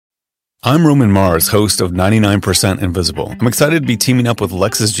I'm Roman Mars, host of 99% Invisible. I'm excited to be teaming up with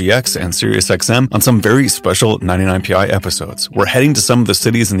Lexus GX and SiriusXM on some very special 99PI episodes. We're heading to some of the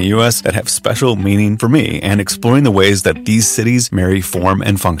cities in the US that have special meaning for me and exploring the ways that these cities marry form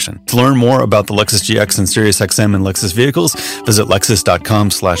and function. To learn more about the Lexus GX and SiriusXM and Lexus vehicles, visit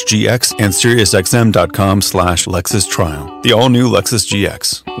lexus.com/GX and SiriusXM.com/Lexus Trial. The all-new Lexus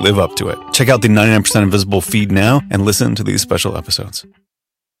GX. Live up to it. Check out the 99% Invisible feed now and listen to these special episodes.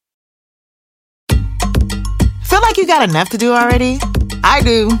 Feel like you got enough to do already? I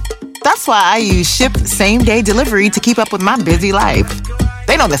do. That's why I use Shipt same-day delivery to keep up with my busy life.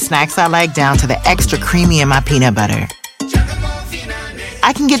 They know the snacks I like down to the extra creamy in my peanut butter.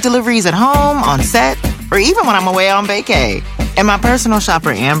 I can get deliveries at home, on set, or even when I'm away on vacay. And my personal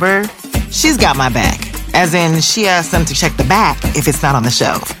shopper, Amber, she's got my back. As in, she asks them to check the back if it's not on the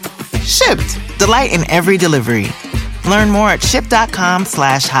shelf. Shipt. Delight in every delivery. Learn more at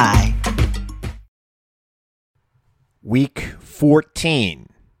shipt.com/hi. Week 14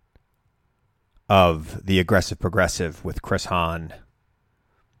 of The Aggressive Progressive with Chris Hahn.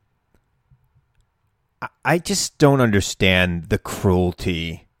 I just don't understand the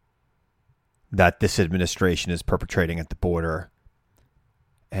cruelty that this administration is perpetrating at the border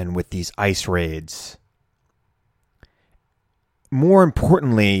and with these ICE raids. More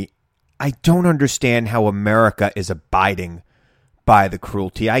importantly, I don't understand how America is abiding by the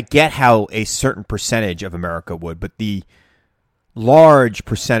cruelty. I get how a certain percentage of America would, but the large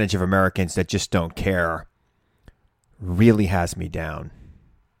percentage of Americans that just don't care really has me down.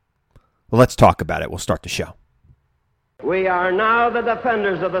 Well, let's talk about it. We'll start the show. We are now the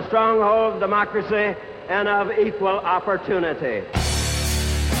defenders of the stronghold of democracy and of equal opportunity.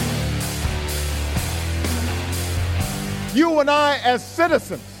 You and I, as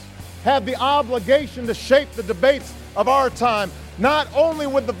citizens, have the obligation to shape the debates of our time, not only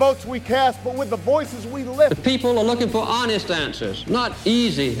with the votes we cast, but with the voices we lift. The people are looking for honest answers, not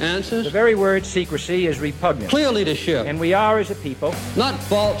easy answers. The very word secrecy is repugnant. Clear leadership. And we are, as a people, not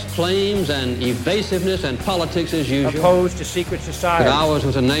false claims and evasiveness and politics as usual. Opposed to secret society. But ours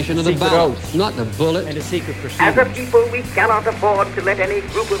was a nation of the ballot, not the bullet. And a secret proceedings. As a people, we cannot afford to let any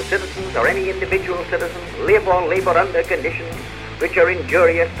group of citizens or any individual citizen live or labor under conditions which are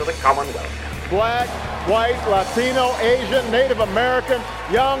injurious to the commonwealth. Black, white, Latino, Asian, Native American,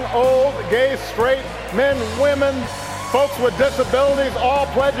 young, old, gay, straight, men, women, folks with disabilities, all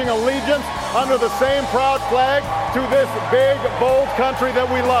pledging allegiance under the same proud flag to this big, bold country that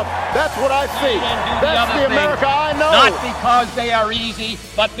we love. That's what I see. That's the America I know. Not because they are easy,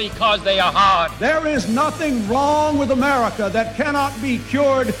 but because they are hard. There is nothing wrong with America that cannot be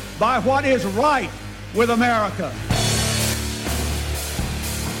cured by what is right with America.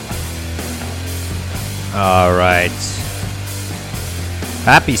 All right.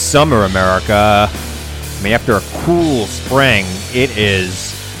 Happy summer, America. I mean, after a cool spring, it is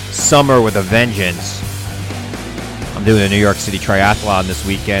summer with a vengeance. I'm doing a New York City Triathlon this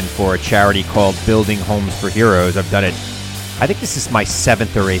weekend for a charity called Building Homes for Heroes. I've done it, I think this is my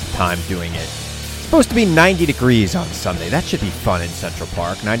 7th or 8th time doing it. It's supposed to be 90 degrees on Sunday. That should be fun in Central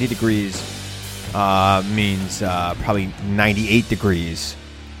Park. 90 degrees means probably 98 degrees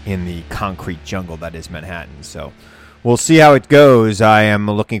in the concrete jungle that is Manhattan. So we'll see how it goes. I am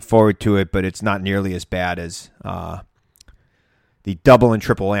looking forward to it, but it's not nearly as bad as the double and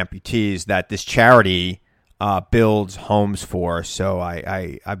triple amputees that this charity builds homes for. So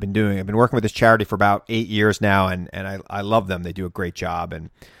I've been working with this charity for about 8 years now, and I love them. They do a great job, and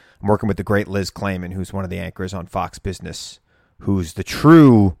I'm working with the great Liz Clayman, who's one of the anchors on Fox Business, who's the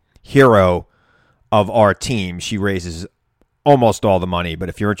true hero of our team. She raises almost all the money, but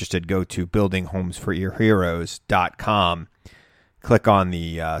if you're interested, go to buildinghomesforyourheroes.com. Click on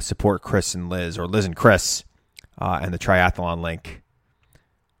the support Chris and Liz, or Liz and Chris, and the triathlon link,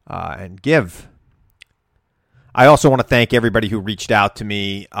 and give. I also want to thank everybody who reached out to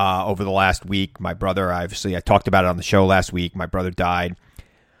me over the last week. My brother, obviously, I talked about it on the show last week. My brother died,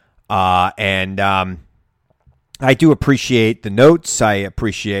 and I do appreciate the notes. I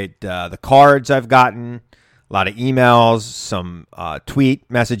appreciate the cards I've gotten. A lot of emails, some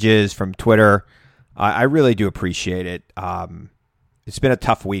tweet messages from Twitter. I really do appreciate it. It's been a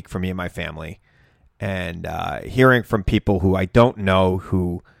tough week for me and my family. And hearing from people who I don't know,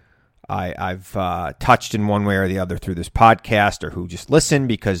 who I've touched in one way or the other through this podcast, or who just listen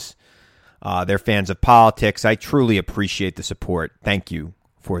because they're fans of politics, I truly appreciate the support. Thank you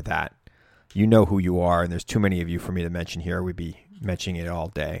for that. You know who you are, and there's too many of you for me to mention here. We'd be mentioning it all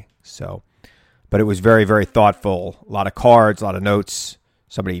day. But it was very, very thoughtful. A lot of cards, a lot of notes.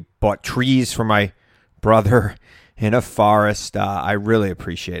 Somebody bought trees for my brother in a forest. I really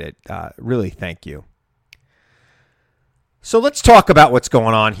appreciate it. Really, thank you. So let's talk about what's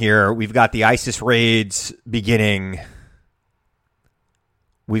going on here. We've got the ISIS raids beginning.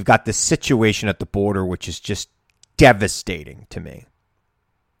 We've got the situation at the border, which is just devastating to me.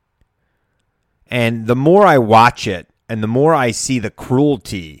 And the more I watch it, and the more I see the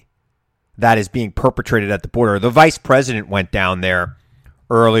cruelty that is being perpetrated at the border. The vice president went down there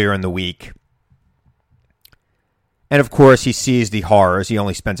earlier in the week. And of course, he sees the horrors. He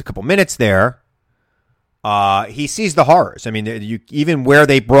only spends a couple minutes there. He sees the horrors. I mean, even where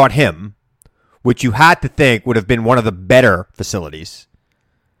they brought him, which you had to think would have been one of the better facilities,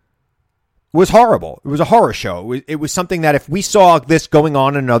 was horrible. It was a horror show. It was something that if we saw this going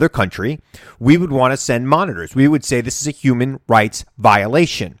on in another country, we would want to send monitors. We would say this is a human rights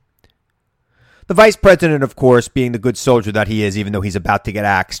violation. The vice president, of course, being the good soldier that he is, even though he's about to get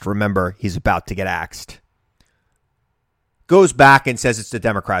axed, remember, he's about to get axed, goes back and says it's the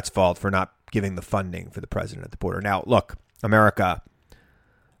Democrats' fault for not giving the funding for the president at the border. Now, look, America,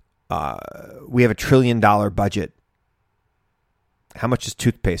 we have $1 trillion budget. How much does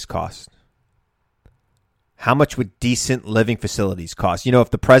toothpaste cost? How much would decent living facilities cost? You know, if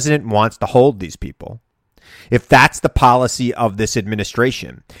the president wants to hold these people, if that's the policy of this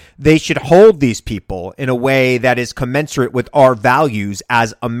administration, they should hold these people in a way that is commensurate with our values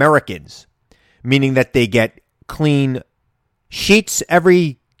as Americans, meaning that they get clean sheets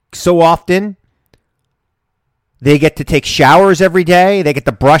every so often. They get to take showers every day. They get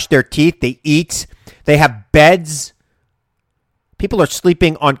to brush their teeth. They eat. They have beds. People are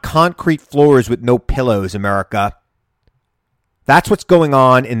sleeping on concrete floors with no pillows, America. That's what's going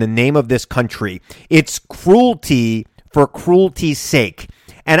on in the name of this country. It's cruelty for cruelty's sake.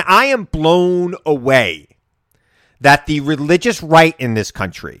 And I am blown away that the religious right in this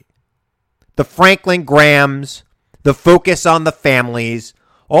country, the Franklin Grahams, the focus on the families,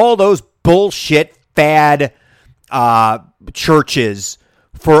 all those bullshit fad churches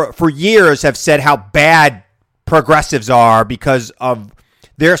for years have said how bad progressives are because of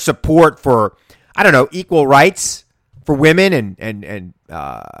their support for, I don't know, equal rights for women and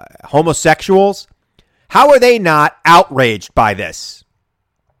homosexuals. How are they not outraged by this?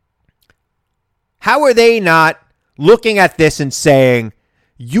 How are they not looking at this and saying,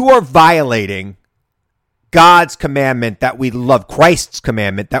 you are violating God's commandment that we love, Christ's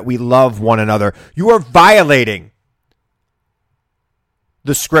commandment that we love one another. You are violating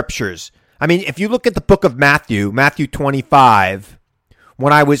the scriptures. I mean, if you look at the book of Matthew 25,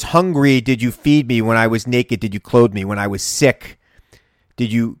 when I was hungry, did you feed me? When I was naked, did you clothe me? When I was sick,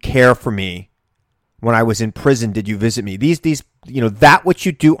 did you care for me? When I was in prison, did you visit me? These, that which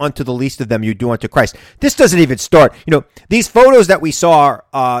you do unto the least of them, you do unto Christ. This doesn't even start. These photos that we saw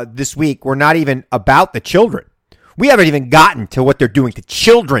this week were not even about the children. We haven't even gotten to what they're doing to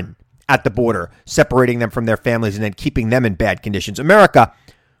children at the border, separating them from their families and then keeping them in bad conditions. America,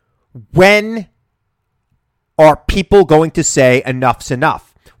 when are people going to say enough's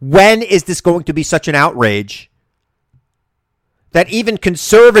enough? When is this going to be such an outrage that even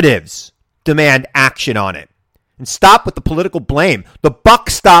conservatives demand action on it? And stop with the political blame. The buck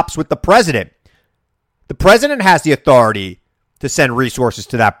stops with the president. The president has the authority to send resources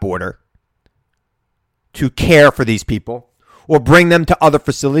to that border to care for these people or bring them to other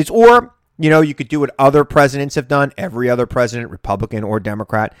facilities. Or, you could do what other presidents have done. Every other president, Republican or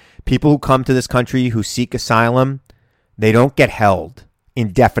Democrat, people who come to this country who seek asylum, they don't get held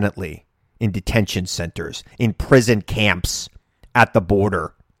indefinitely in detention centers, in prison camps at the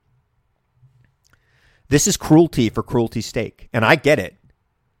border. This is cruelty for cruelty's sake, and I get it.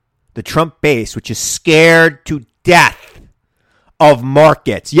 The Trump base, which is scared to death of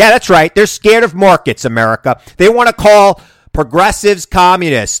markets. Yeah, that's right. They're scared of markets, America. They want to call progressives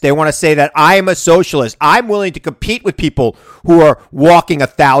communists. They want to say that I'm a socialist. I'm willing to compete with people who are walking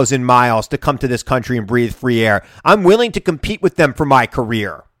 1,000 miles to come to this country and breathe free air. I'm willing to compete with them for my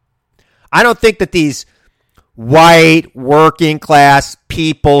career. I don't think that these white working class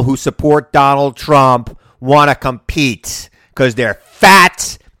people who support Donald Trump want to compete because they're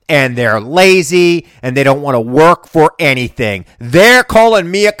fat and they're lazy and they don't want to work for anything. They're calling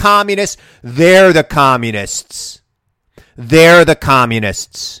me a communist. They're the communists. They're the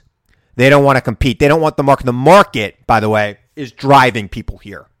communists. They don't want to compete. They don't want the market. The market, by the way, is driving people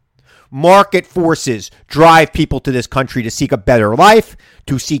here. Market forces drive people to this country to seek a better life,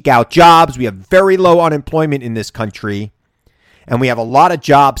 to seek out jobs. We have very low unemployment in this country, and we have a lot of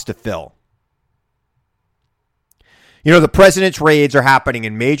jobs to fill. The president's raids are happening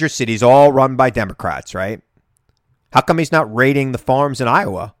in major cities, all run by Democrats, right? How come he's not raiding the farms in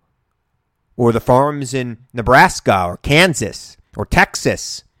Iowa? or the farms in Nebraska or Kansas or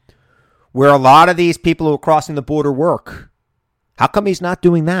Texas, where a lot of these people who are crossing the border work? How come he's not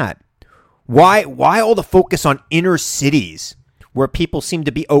doing that? Why all the focus on inner cities where people seem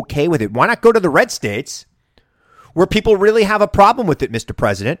to be okay with it? Why not go to the red states where people really have a problem with it, Mr.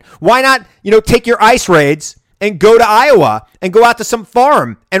 President? Why not, take your ICE raids and go to Iowa and go out to some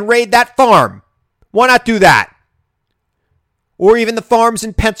farm and raid that farm? Why not do that? Or even the farms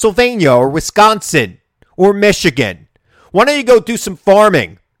in Pennsylvania or Wisconsin or Michigan. Why don't you go do some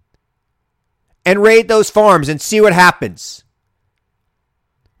farming and raid those farms and see what happens?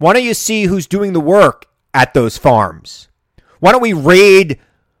 Why don't you see who's doing the work at those farms? Why don't we raid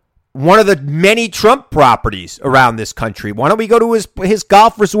one of the many Trump properties around this country? Why don't we go to his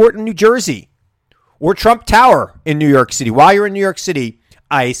golf resort in New Jersey or Trump Tower in New York City? While you're in New York City,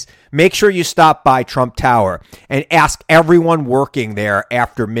 ICE, make sure you stop by Trump Tower and ask everyone working there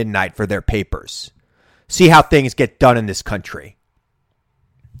after midnight for their papers. See how things get done in this country.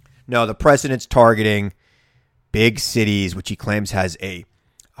 No, the president's targeting big cities, which he claims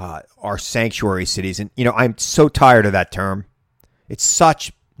are sanctuary cities. And, I'm so tired of that term. It's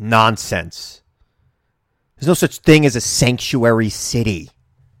such nonsense. There's no such thing as a sanctuary city.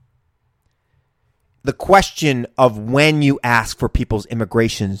 The question of when you ask for people's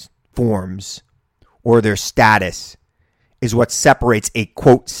immigration forms or their status is what separates a,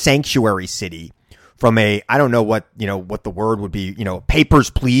 quote, sanctuary city from a, I don't know what the word would be,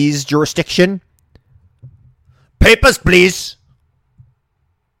 papers, please jurisdiction. Papers, please.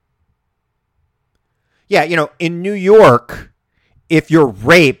 Yeah, in New York, if you're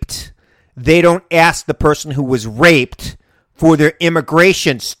raped, they don't ask the person who was raped for their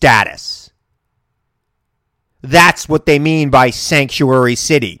immigration status. That's what they mean by sanctuary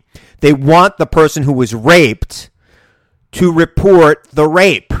city. They want the person who was raped to report the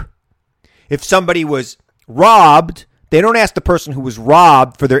rape. If somebody was robbed, they don't ask the person who was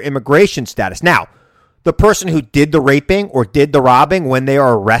robbed for their immigration status. Now, the person who did the raping or did the robbing, when they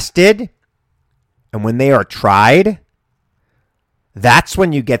are arrested and when they are tried, that's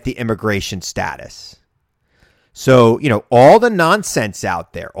when you get the immigration status. So, all the nonsense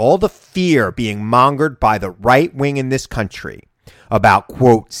out there, all the fear being mongered by the right wing in this country about,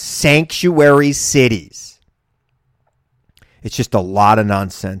 quote, sanctuary cities. It's just a lot of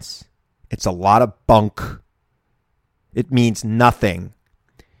nonsense. It's a lot of bunk. It means nothing.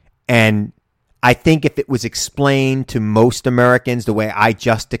 And I think if it was explained to most Americans the way I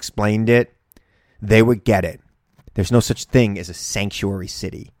just explained it, they would get it. There's no such thing as a sanctuary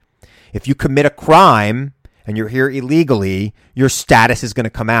city. If you commit a crime and you're here illegally, your status is going to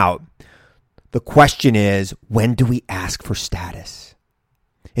come out. The question is, when do we ask for status?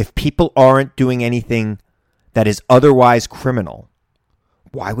 If people aren't doing anything that is otherwise criminal,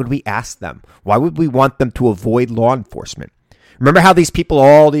 why would we ask them? Why would we want them to avoid law enforcement? Remember how these people,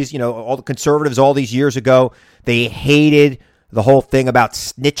 all the conservatives all these years ago, they hated the whole thing about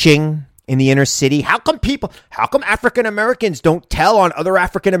snitching in the inner city? How come African Americans don't tell on other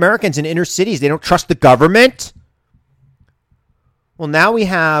African Americans in inner cities? They don't trust the government? Well, now we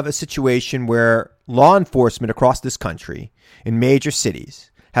have a situation where law enforcement across this country in major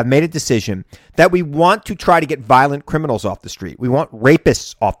cities have made a decision that we want to try to get violent criminals off the street. We want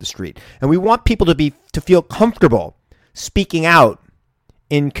rapists off the street. And we want people to feel comfortable speaking out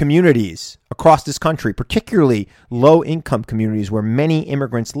in communities across this country, particularly low-income communities where many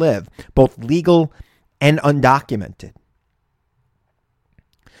immigrants live, both legal and undocumented.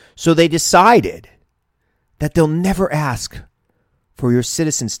 So they decided that they'll never ask for your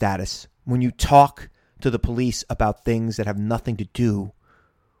citizen status when you talk to the police about things that have nothing to do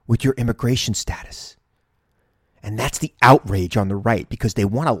with your immigration status. And that's the outrage on the right, because they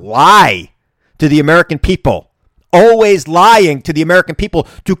want to lie to the American people. Always lying to the American people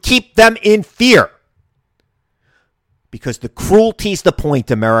to keep them in fear. Because the cruelty's the point,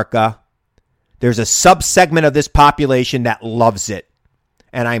 America. There's a subsegment of this population that loves it.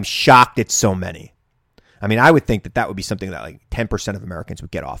 And I'm shocked it's so many. I mean, I would think that would be something that like 10% of Americans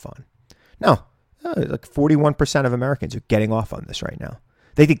would get off on. No, like 41% of Americans are getting off on this right now.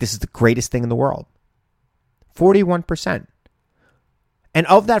 They think this is the greatest thing in the world. 41%. And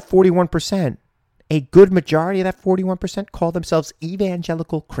of that 41%, a good majority of that 41% call themselves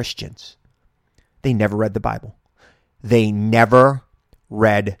evangelical Christians. They never read the Bible. They never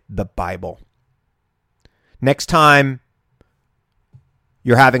read the Bible. Next time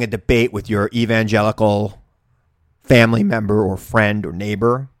you're having a debate with your evangelical family member or friend or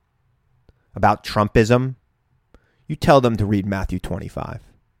neighbor about Trumpism, you tell them to read Matthew 25.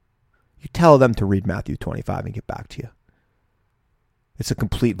 You tell them to read Matthew 25 and get back to you. It's a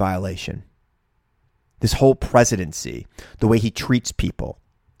complete violation. This whole presidency, the way he treats people,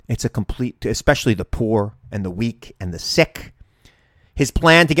 it's a complete, especially the poor and the weak and the sick. His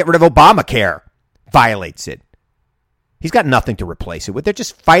plan to get rid of Obamacare violates it. He's got nothing to replace it with. They're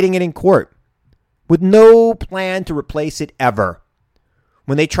just fighting it in court with no plan to replace it ever.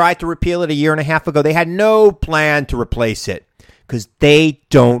 When they tried to repeal it a year and a half ago, they had no plan to replace it because they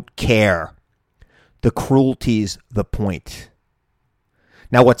don't care. The cruelty's the point.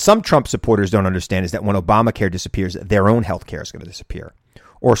 Now, what some Trump supporters don't understand is that when Obamacare disappears, their own health care is going to disappear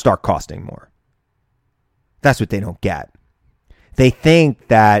or start costing more. That's what they don't get. They think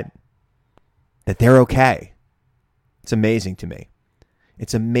that they're okay. It's amazing to me.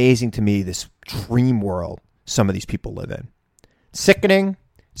 It's amazing to me, this dream world some of these people live in. It's sickening,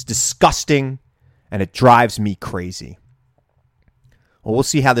 it's disgusting, and it drives me crazy. Well, we'll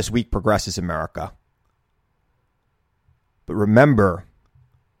see how this week progresses, America. But remember,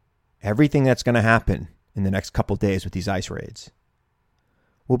 everything that's going to happen in the next couple days with these ICE raids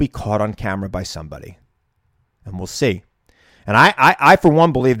will be caught on camera by somebody. And we'll see. And I for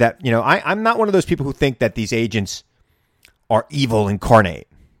one, believe that, I'm not one of those people who think that these agents are evil incarnate.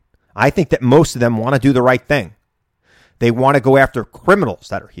 I think that most of them want to do the right thing. They want to go after criminals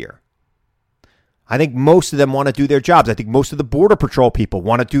that are here. I think most of them want to do their jobs. I think most of the Border Patrol people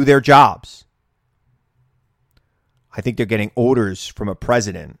want to do their jobs. I think they're getting orders from a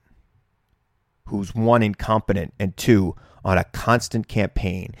president who's, one, incompetent, and two, on a constant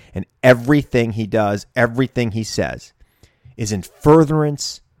campaign. And everything he does, everything he says is in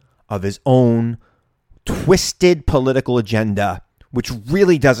furtherance of his own twisted political agenda, which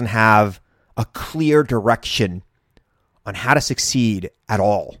really doesn't have a clear direction on how to succeed at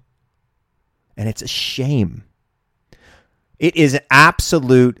all. And it's a shame. It is an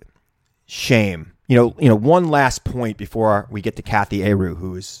absolute shame. One last point before we get to Kathy Aru,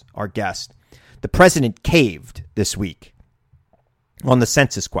 who is our guest. The president caved this week on the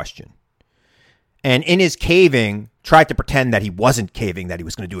census question. And in his caving, tried to pretend that he wasn't caving, that he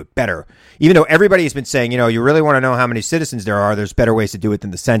was going to do it better. Even though everybody has been saying, you really want to know how many citizens there are, there's better ways to do it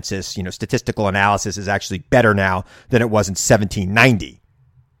than the census. Statistical analysis is actually better now than it was in 1790.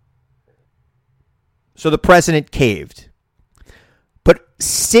 So the president caved. But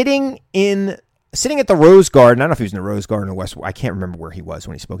sitting at the Rose Garden, I don't know if he was in the Rose Garden or West, I can't remember where he was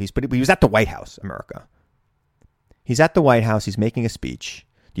when he spoke. But he was at the White House, America. He's at the White House. He's making a speech.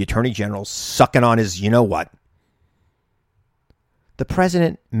 The Attorney General's sucking on his you-know-what. The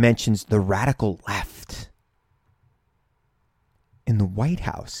president mentions the radical left in the White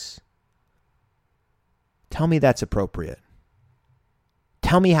House. Tell me that's appropriate.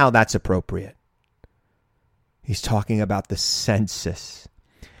 Tell me how that's appropriate. He's talking about the census.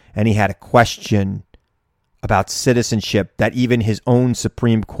 And he had a question about citizenship that even his own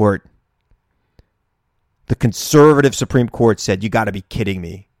Supreme Court, the conservative Supreme Court, said, you got to be kidding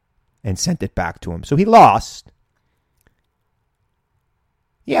me, and sent it back to him. So he lost.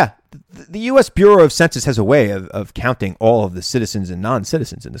 Yeah, the U.S. Bureau of Census has a way of counting all of the citizens and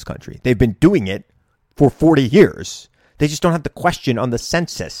non-citizens in this country. They've been doing it for 40 years. They just don't have the question on the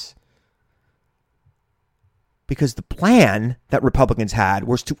census. Because the plan that Republicans had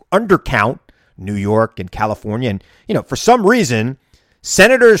was to undercount New York and California. And, for some reason,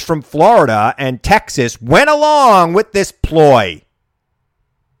 senators from Florida and Texas went along with this ploy.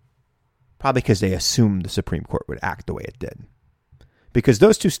 Probably because they assumed the Supreme Court would act the way it did. Because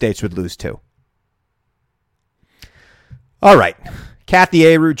those two states would lose too. All right.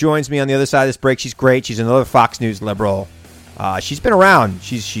 Kathy Aru joins me on the other side of this break. She's great. She's another Fox News liberal. She's been around.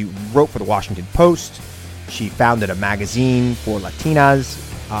 She wrote for the Washington Post. She founded a magazine for Latinas.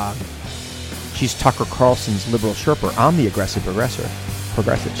 She's Tucker Carlson's liberal Sherpa. I'm the aggressive progressive.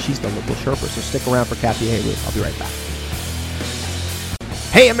 She's the liberal Sherpa. So stick around for Kathy Aru. I'll be right back.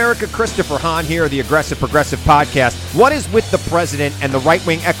 Hey, America, Christopher Hahn here, the Aggressive Progressive Podcast. What is with the president and the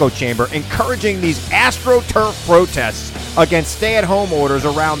right-wing echo chamber encouraging these AstroTurf protests against stay-at-home orders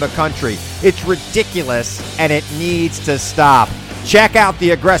around the country? It's ridiculous, and it needs to stop. Check out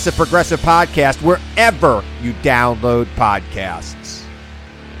the Aggressive Progressive Podcast wherever you download podcasts.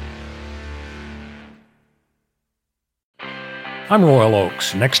 I'm Royal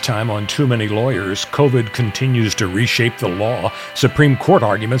Oakes. Next time on Too Many Lawyers, COVID continues to reshape the law. Supreme Court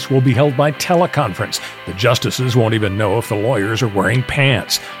arguments will be held by teleconference. The justices won't even know if the lawyers are wearing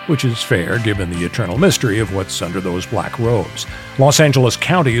pants, which is fair given the eternal mystery of what's under those black robes. Los Angeles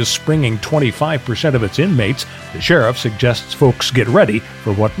County is springing 25% of its inmates. The sheriff suggests folks get ready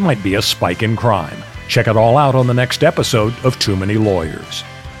for what might be a spike in crime. Check it all out on the next episode of Too Many Lawyers.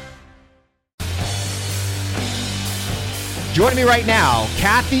 Joining me right now,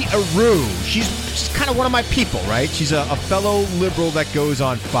 Kathy Aru. She's kind of one of my people, right? She's a fellow liberal that goes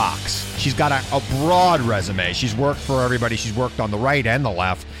on Fox. She's got a broad resume. She's worked for everybody. She's worked on the right and the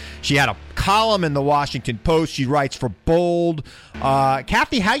left. She had a column in the Washington Post. She writes for Bold.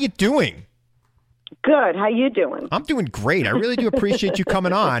 Kathy, how you doing? Good. How you doing? I'm doing great. I really do appreciate you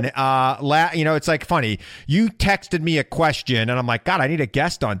coming on. It's like funny. You texted me a question, and I'm like, God, I need a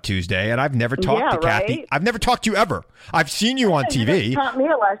guest on Tuesday, and I've never talked to Kathy. Right? I've never talked to you ever. I've seen you on TV. You taught me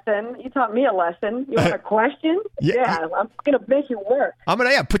a lesson. You want a question? Yeah, I'm going to make you work. I'm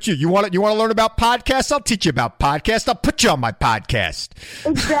going to put you. You want to learn about podcasts? I'll teach you about podcasts. I'll put you on my podcast.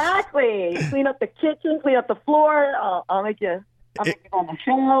 Exactly. Clean up the kitchen, clean up the floor. I'll make you. I'm on the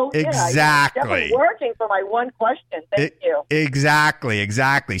show. Exactly. Yeah, definitely working for my one question. Thank you.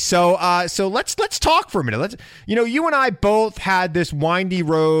 Exactly. So let's talk for a minute. You and I both had this windy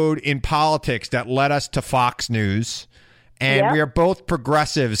road in politics that led us to Fox News. And we are both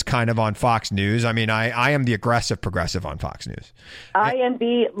progressives kind of on Fox News. I mean, I am the aggressive progressive on Fox News. I am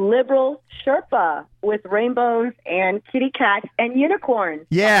the liberal Sherpa with rainbows and kitty cats and unicorns.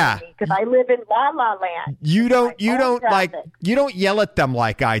 Yeah. Because I live in La La Land. You don't yell at them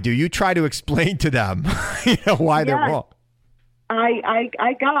like I do. You try to explain to them why they're wrong.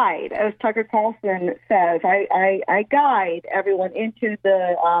 I guide, as Tucker Carlson says. I guide everyone into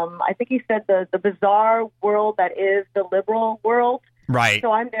the, I think he said the bizarre world that is the liberal world. Right.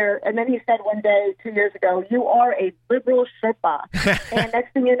 So I'm there. And then he said one day, 2 years ago, you are a liberal Sherpa. And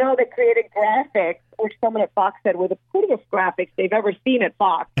next thing you know, they created graphics, which someone at Fox said were the prettiest graphics they've ever seen at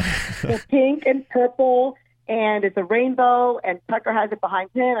Fox. They're pink and purple, and it's a rainbow, and Tucker has it behind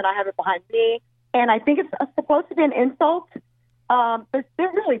him, and I have it behind me. And I think it's supposed to be an insult. But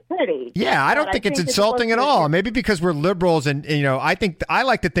they're really pretty. Yeah, I don't think it's insulting at all. Maybe because we're liberals, and I think I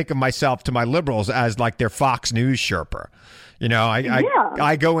like to think of myself to my liberals as like their Fox News Sherpa.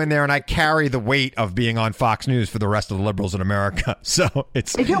 I go in there and I carry the weight of being on Fox News for the rest of the liberals in America. So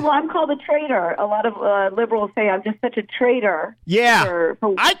it's well, I'm called a traitor. A lot of liberals say I'm just such a traitor. Yeah, for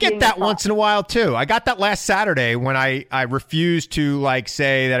I get that once in a while too. I got that last Saturday when I refused to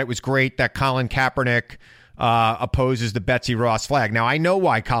say that it was great that Colin Kaepernick opposes the Betsy Ross flag. Now, I know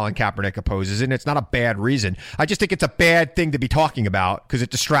why Colin Kaepernick opposes it, and it's not a bad reason. I just think it's a bad thing to be talking about because it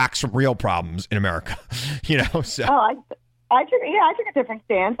distracts from real problems in America. So. Oh, I took a different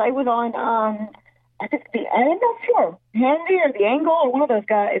stance. I was on, I'm not sure, Handy or The Angle or one of those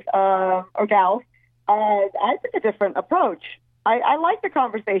guys or gals. I took a different approach. I like the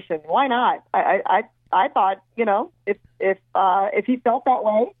conversation. Why not? I thought, if he felt that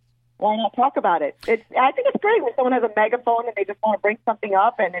way, why not talk about it? I think it's great when someone has a megaphone and they just want to bring something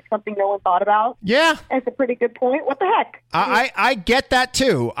up and it's something no one thought about. Yeah. It's a pretty good point. What the heck? I get that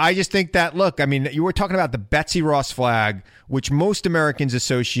too. I just think that, look, I mean, you were talking about the Betsy Ross flag, which most Americans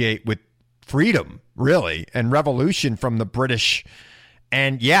associate with freedom, really, and revolution from the British.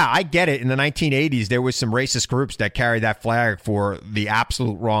 And yeah, I get it. In the 1980s, there was some racist groups that carried that flag for the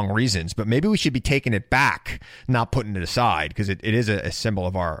absolute wrong reasons. But maybe we should be taking it back, not putting it aside, because it is a symbol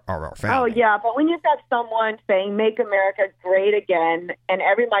of our family. Oh, yeah. But when you've got someone saying, make America great again, and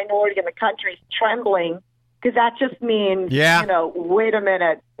every minority in the country is trembling, because that just means, wait a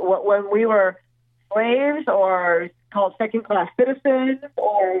minute, when we were slaves or called second-class citizens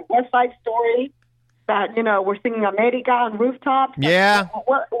or West Side Story, that, we're singing America on rooftops. Yeah.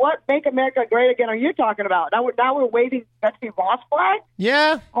 What make America great again are you talking about? Now we're waving Betsy Ross flag?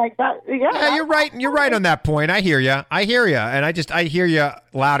 Yeah. Like that. Yeah, you're right. You're right on that point. I hear you. And I hear you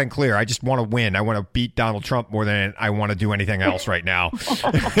loud and clear. I just want to win. I want to beat Donald Trump more than I want to do anything else right now.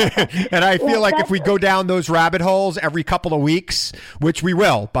 And I feel like if we go down those rabbit holes every couple of weeks, which we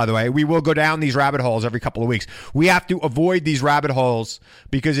will, by the way, we will go down these rabbit holes every couple of weeks. We have to avoid these rabbit holes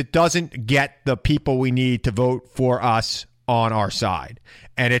because it doesn't get the people we need to vote for us on our side.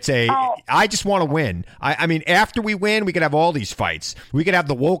 And I just want to win. I mean, after we win, we could have all these fights. We could have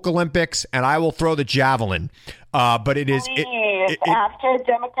the woke Olympics, and I will throw the javelin. But it is... after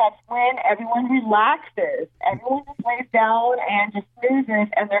Democrats win, everyone relaxes. Everyone just lays down and just snoozes,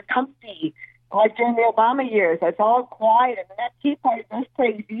 and they're comfy. Like during the Obama years, it's all quiet, and that Tea Party goes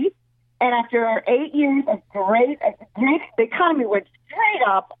crazy. And after 8 years of great, the economy went straight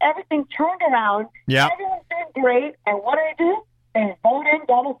up. Everything turned around. Yeah. Everyone's doing great. And what do? They vote in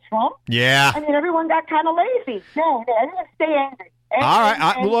Donald Trump. Yeah. I mean, everyone got kind of lazy. No, everyone stay angry. All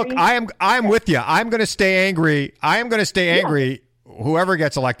right. Look, I'm with you. I'm going to stay angry. I am going to stay angry whoever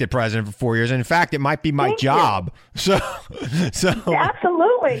gets elected president for 4 years. And in fact, it might be my job. So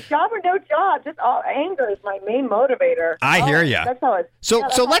absolutely, job or no job, just anger is my main motivator. I hear you. That's how it's.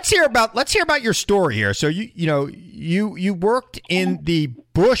 So let's hear about your story here. So you worked in the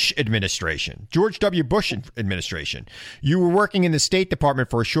Bush administration, George W. Bush administration. You were working in the State Department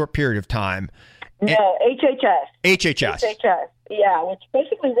for a short period of time. No, HHS. HHS. Yeah, which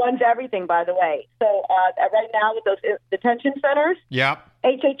basically runs everything, by the way. So right now with those detention centers,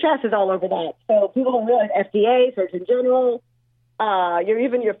 HHS is all over that. So people don't realize FDA, Surgeon General,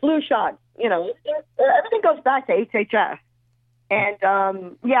 your flu shots. Everything goes back to HHS. And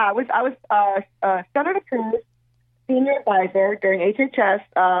I was Senator Cruz senior advisor during HHS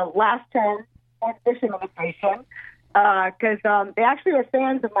last term for the Bush administration because they actually were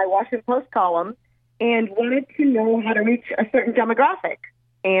fans of my Washington Post column and wanted to know how to reach a certain demographic.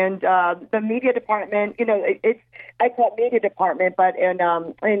 And the media department, I call it media department, but in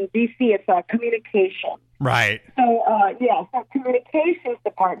D.C. it's communication. Right. So communications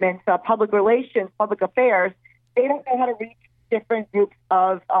departments, public relations, public affairs, they don't know how to reach different groups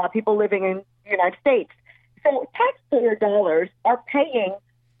of people living in the United States. So taxpayer dollars are paying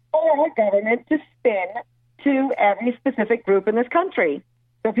for our government to spin to every specific group in this country.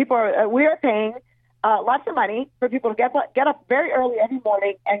 So we are paying lots of money for people to get up very early every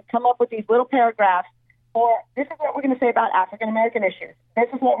morning and come up with these little paragraphs. Or this is what we're going to say about African American issues. This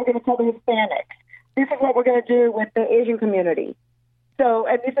is what we're going to tell the Hispanics. This is what we're going to do with the Asian community. So,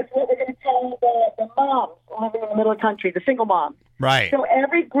 and this is what we're going to tell the moms living in the middle of the country, the single moms. Right. So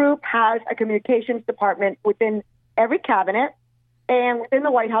every group has a communications department within every cabinet and within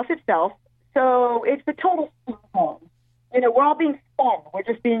the White House itself. So it's the total spin. We're all being spun. We're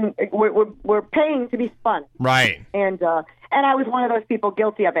just we're paying to be spun. Right. And I was one of those people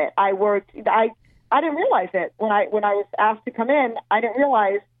guilty of it. I didn't realize it when I was asked to come in. I didn't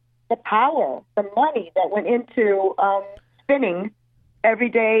realize the power, the money that went into spinning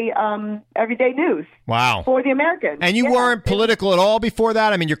everyday news. Wow. For the Americans. And you weren't political at all before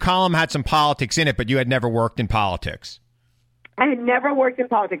that? I mean, your column had some politics in it, but you had never worked in politics. I had never worked in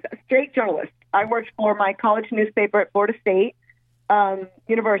politics. A straight journalist. I worked for my college newspaper at Florida State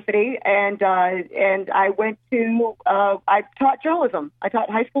University, and I went to I taught journalism. I taught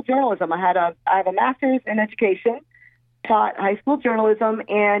high school journalism. I have a master's in education, taught high school journalism,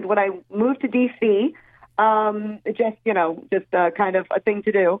 and when I moved to D.C., just kind of a thing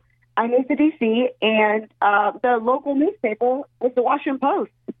to do, I moved to D.C. and the local newspaper was the Washington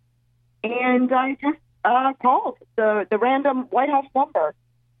Post, and I just called the random White House number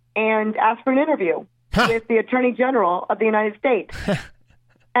and asked for an interview with the Attorney General of the United States.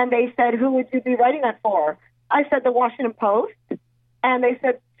 And they said, who would you be writing that for? I said, the Washington Post. And they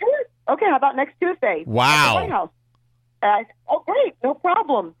said, sure. Okay, how about next Tuesday? Wow. At the White House. And I said, oh, great, no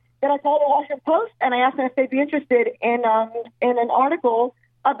problem. Then I called the Washington Post, and I asked them if they'd be interested in an article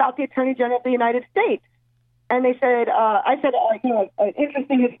about the Attorney General of the United States. And they said, I said, an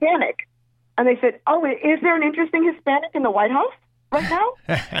interesting Hispanic. And they said, oh, is there an interesting Hispanic in the White House right now?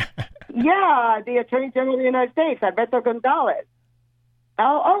 Yeah, the Attorney General of the United States, Alberto Gonzalez.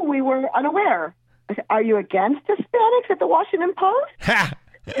 Oh, we were unaware. I said, are you against Hispanics at the Washington Post?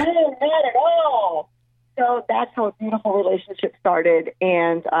 No, not at all. So that's how a beautiful relationship started,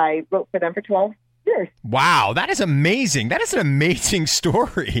 and I wrote for them for 12 years. Wow, that is amazing. That is an amazing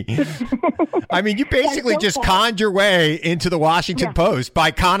story. I mean, you basically just conned your way into the Washington Post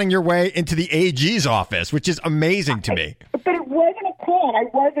by conning your way into the AG's office, which is amazing to me. But it wasn't a con. I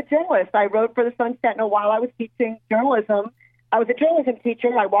was a journalist. I wrote for the Sun Sentinel while I was teaching journalism. I was a journalism teacher.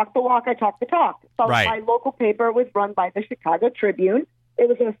 I walked the walk. I talked the talk. So my local paper was run by the Chicago Tribune. It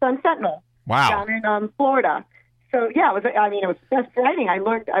was a Sun Sentinel. Wow. Down in Florida. So yeah, it was best writing. I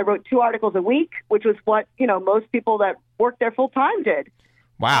wrote 2 articles a week, which was what, most people that worked there full time did.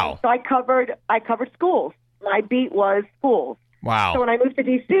 Wow. So I covered schools. My beat was schools. Wow. So when I moved to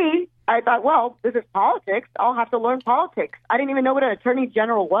DC, I thought, well, this is politics. I'll have to learn politics. I didn't even know what an attorney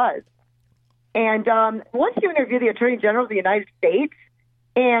general was. And once you interview the Attorney General of the United States,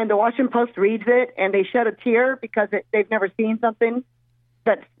 and the Washington Post reads it, and they shed a tear because they've never seen something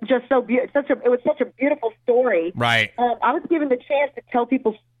that's just so beautiful. It was such a beautiful story. Right. I was given the chance to tell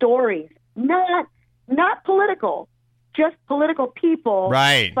people stories, not political, just political people.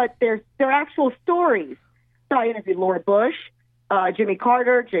 Right. But they're actual stories. So I interviewed Laura Bush, Jimmy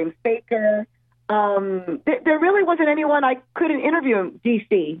Carter, James Baker. There really wasn't anyone I couldn't interview in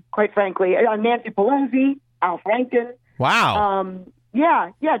D.C., quite frankly. Nancy Pelosi, Al Franken. Wow.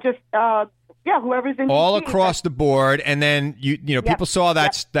 Just whoever's in all DC, across the board. And then people saw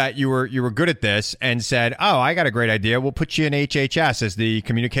that you were good at this and said, "Oh, I got a great idea. We'll put you in HHS as the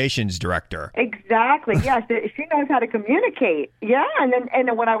communications director." Exactly. Yes, she knows how to communicate. Yeah, and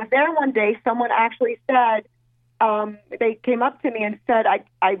then when I was there one day, someone actually said, they came up to me and said,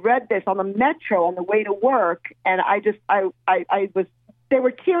 I read this on the metro on the way to work, and they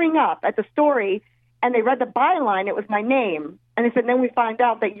were tearing up at the story, and they read the byline. It was my name, and they said, then we find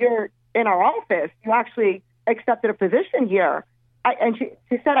out that you're in our office. You actually accepted a position here. And she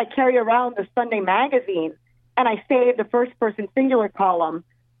said, I carry around the Sunday magazine, and I saved the first person singular column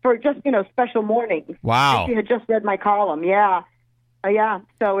for just, special mornings. Wow. And she had just read my column. Yeah.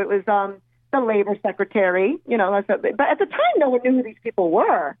 So it was the labor secretary, but at the time, no one knew who these people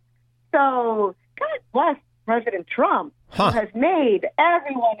were. So God bless President Trump, who has made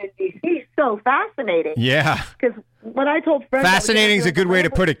everyone in D.C. so fascinating. Yeah. Because when I told friends... Fascinating is a good way to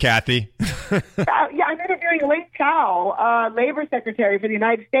put it, Kathy. I'm interviewing Elaine Chao, labor secretary for the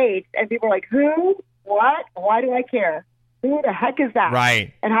United States, and people are like, who? What? Why do I care? Who the heck is that?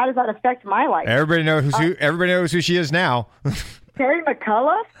 Right. And how does that affect my life? Everybody knows who she is now. Terry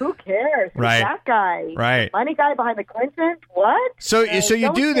McAuliffe? Who cares? Who's that guy? Right. Money guy behind the Clintons? What? So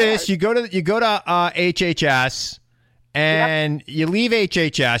you do this. You go to HHS, and you leave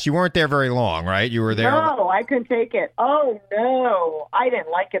HHS. You weren't there very long, right? You were there. No, I couldn't take it. Oh no, I didn't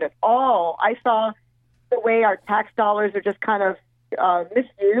like it at all. I saw the way our tax dollars are just kind of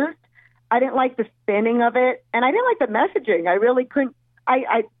misused. I didn't like the spinning of it, and I didn't like the messaging. I really couldn't.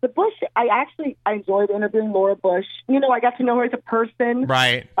 I enjoyed interviewing Laura Bush. I got to know her as a person.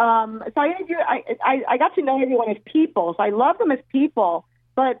 Right. So I got to know everyone as people. So I love them as people,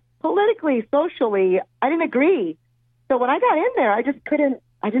 but politically, socially, I didn't agree. So when I got in there, I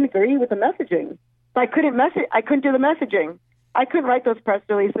didn't agree with the messaging. So I couldn't do the messaging. I couldn't write those press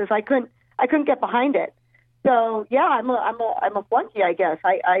releases. I couldn't get behind it. So yeah, I'm a flunky, I guess.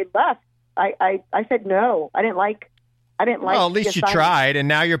 I left. I said no. I didn't like. Well, at least you tried, and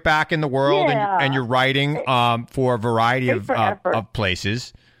now you're back in the world, and you're writing for a variety of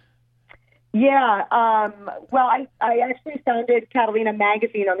places. Yeah. Well, I actually founded Catalina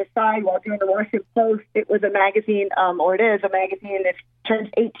Magazine on the side while doing the Washington Post. It was a magazine, or it is a magazine that turns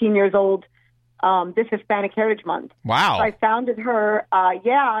 18 years old this Hispanic Heritage Month. Wow. So I founded her,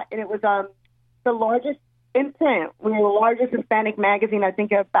 and it was the largest imprint. We were the largest Hispanic magazine, I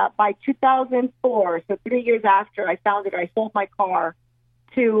think, about by 2004. So 3 years after I founded it, I sold my car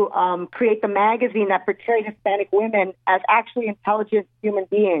to create the magazine that portrayed Hispanic women as actually intelligent human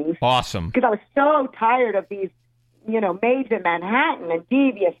beings. Awesome. Because I was so tired of these, maids in Manhattan and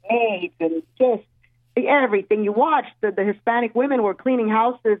devious maids and just everything. You watched the Hispanic women were cleaning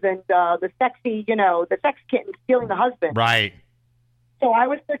houses and the sexy, the sex kitten stealing the husband. Right. So I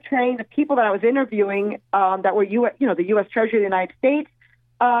was portraying the people that I was interviewing that were the U.S. Treasury of the United States.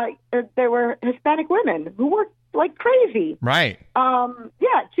 There were Hispanic women who worked like crazy. Right.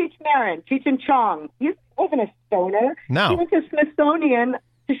 Cheech and Chong. He wasn't a stoner. No. He went to Smithsonian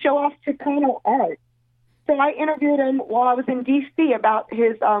to show off Chicano art. So I interviewed him while I was in D.C. about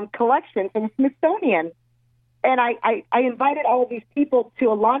his collection from the Smithsonian. And I invited all of these people to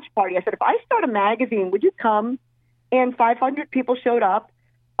a launch party. I said, if I start a magazine, would you come? And 500 people showed up.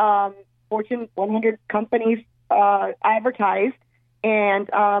 Fortune 100 companies advertised. And,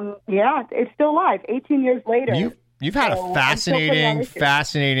 it's still alive 18 years later. You've had a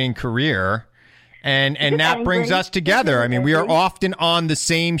fascinating career. And that brings us together. I mean, we are often on the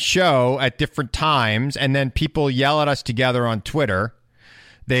same show at different times, and then people yell at us together on Twitter.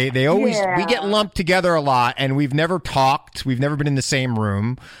 They always, we get lumped together a lot, and we've never talked. We've never been in the same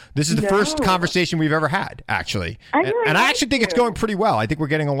room. This is the first conversation we've ever had, actually. And I actually think it's going pretty well. I think we're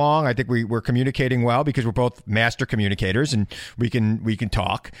getting along. I think we're communicating well because we're both master communicators, and we can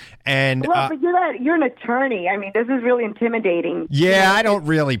talk. And but you're an attorney. I mean, this is really intimidating. Yeah, I don't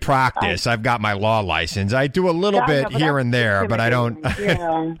really practice. I've got my law license. I do a little bit here and there, but I don't.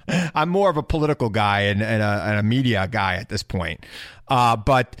 Yeah. I'm more of a political guy and a media guy at this point.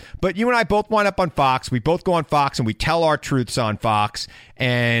 But you and I both wind up on Fox. We both go on Fox and we tell our truths on Fox.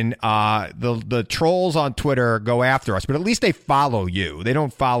 And the trolls on Twitter go after us, but at least they follow you. They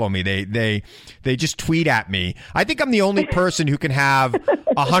don't follow me. They just tweet at me. I think I'm the only person who can have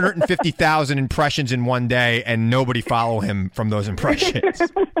 150,000 impressions in one day and nobody follow him from those impressions.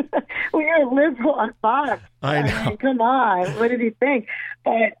 Well, you're a liberal on Fox. I know. I mean, come on. What did he think?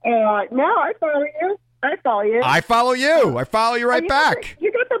 But no, I follow you. I follow you. I follow you. I follow you right back.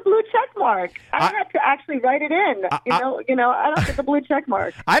 You got the blue check mark. I don't have to actually write it in. I don't get the blue check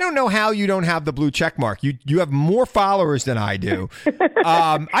mark. I don't know how you don't have the blue check mark. You have more followers than I do.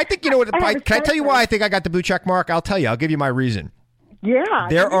 I think, you know what, can I tell you why I think I got the blue check mark? I'll tell you. I'll give you my reason. Yeah.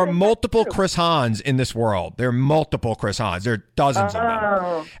 There are multiple Chris Hahns in this world. There are multiple Chris Hahns. There are dozens of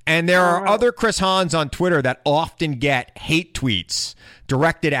them. And there are other Chris Hahns on Twitter that often get hate tweets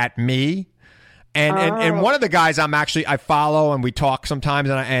directed at me. And one of the guys I follow and we talk sometimes,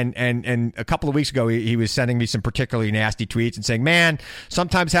 and a couple of weeks ago he was sending me some particularly nasty tweets and saying, man,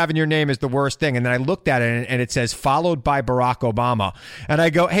 sometimes having your name is the worst thing. And then I looked at it and it says followed by Barack Obama. And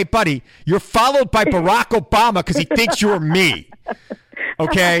I go, hey buddy, you're followed by Barack Obama because he thinks you're me.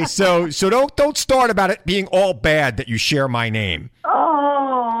 Okay, so don't start about it being all bad that you share my name.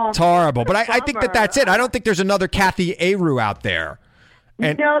 Oh, it's horrible. But I think that's it. I don't think there's another Kathy Aru out there.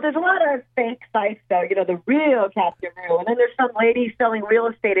 And, there's a lot of fake sites, though. The real Kathy Aru. And then there's some lady selling real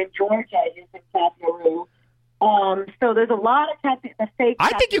estate in Georgia using Kathy Aru. So there's a lot of the fake. I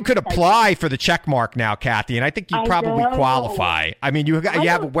think you could apply for the check mark now, Kathy, and I think you probably qualify. I mean, you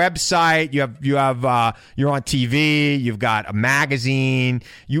have a website, you're on TV, you've got a magazine,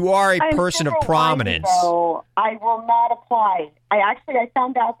 you are a person of prominence. I will not apply. I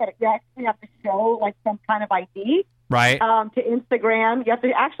found out that you actually have to show like some kind of ID. Right. To Instagram. You have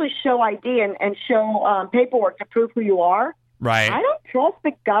to actually show ID and show paperwork to prove who you are. Right. I don't trust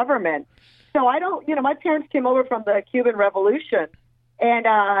the government. So I don't, my parents came over from the Cuban Revolution and,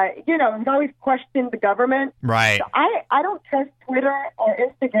 I've always questioned the government. Right. So I don't trust Twitter or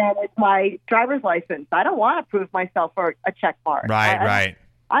Instagram with my driver's license. I don't want to prove myself for a check mark. Right.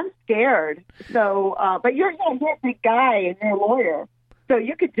 I'm scared. So, but you're a big guy and you're a lawyer. So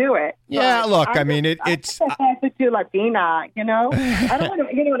you could do it. Yeah, look, it's too Latina, I don't want to, I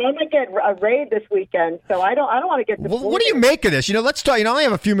might get a raid this weekend, so I don't want to get deported. Well, what do you make of this? Let's talk. I only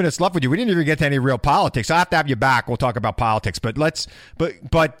have a few minutes left with you. We didn't even get to any real politics. I have to have you back. We'll talk about politics, but what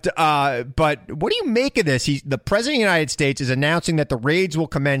do you make of this? The president of the United States is announcing that the raids will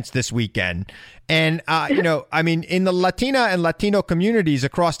commence this weekend. And, in the Latina and Latino communities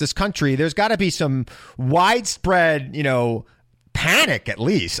across this country, there's got to be some widespread, panic, at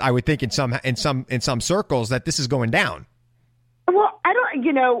least I would think in some circles that this is going down. Well, I don't.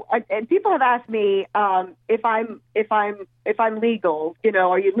 People have asked me if I'm legal.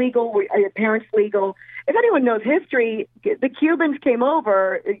 Are you legal? Are your parents legal? If anyone knows history, the Cubans came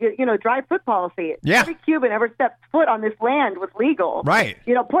over. Dry foot policy. Yeah. Every Cuban ever stepped foot on this land was legal. Right.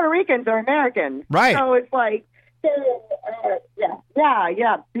 Puerto Ricans are Americans. Right. So it's like.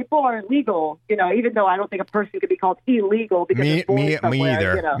 Yeah. People are legal, even though I don't think a person could be called illegal because me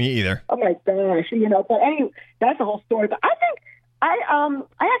either. Oh my gosh, But anyway, that's the whole story. But I think I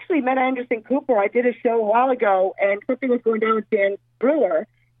actually met Anderson Cooper. I did a show a while ago, and something was going down with Dan Brewer,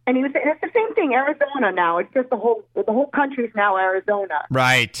 and he was saying it's the same thing. Arizona now. It's just the whole country's now Arizona.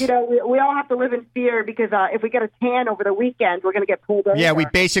 Right. We all have to live in fear because if we get a tan over the weekend, we're going to get pulled over. Yeah, we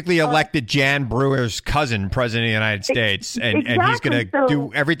basically elected Jan Brewer's cousin president of the United States, and he's going to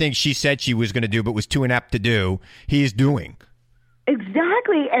do everything she said she was going to do, but was too inept to do. He's doing.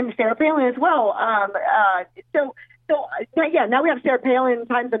 Exactly, and Sarah Palin as well. Now we have Sarah Palin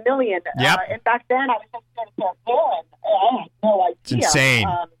times a million. Yep. And back then, I was just Sarah Palin. I had no idea. It's insane.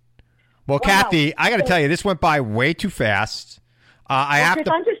 Well, Kathy, I got to tell you, this went by way too fast. I'm just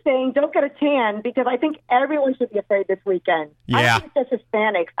saying, don't get a tan because I think everyone should be afraid this weekend. Yeah. I don't think it's just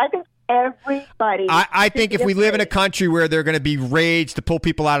Hispanics. I think everybody. I think if we live in a country where there are going to be raids to pull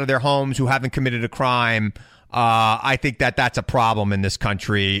people out of their homes who haven't committed a crime, I think that's a problem in this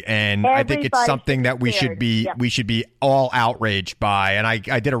country, and I think it's something that we should be all outraged by. And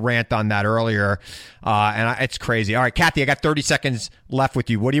I did a rant on that earlier, and it's crazy. All right, Kathy, I got 30 seconds left with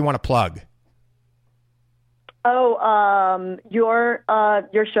you. What do you want to plug? Your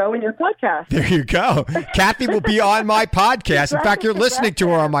show and your podcast. There you go. Kathy will be on my podcast. In fact, you're listening to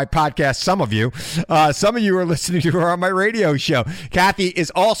her on my podcast. Some of you are listening to her on my radio show. Kathy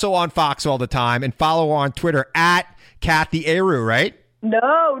is also on Fox all the time, and follow her on Twitter at Kathy Aru, right?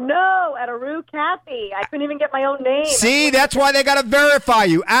 No, at Aru Kathy. I couldn't even get my own name. See, that's why they got to verify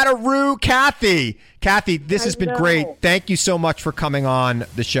you. At Aru Kathy. Kathy, this has been great. Thank you so much for coming on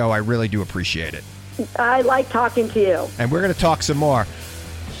the show. I really do appreciate it. I like talking to you. And we're going to talk some more.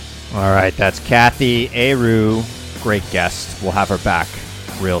 All right, that's Kathy Aru. Great guest. We'll have her back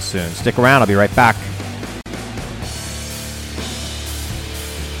real soon. Stick around. I'll be right back.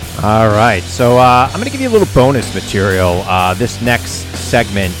 All right, so I'm going to give you a little bonus material. This next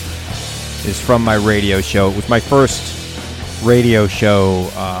segment is from my radio show. It was my first radio show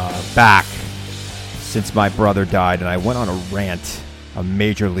back since my brother died, and I went on a rant a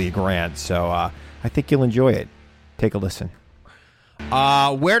major league rant. So I think you'll enjoy it. Take a listen.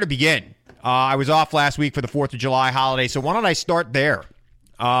 Where to begin? I was off last week for the 4th of July holiday, so why don't I start there?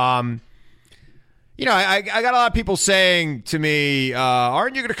 I got a lot of people saying to me,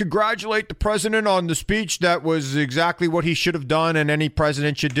 aren't you going to congratulate the president on the speech that was exactly what he should have done and any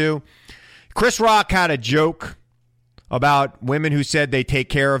president should do? Chris Rock had a joke about women who said they take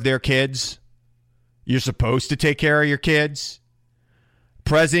care of their kids. You're supposed to take care of your kids.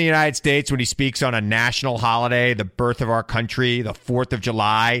 President of the United States, when he speaks on a national holiday, the birth of our country, the 4th of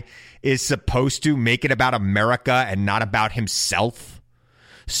July, is supposed to make it about America and not about himself.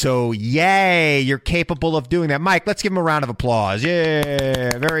 So, yay, you're capable of doing that. Mike, let's give him a round of applause.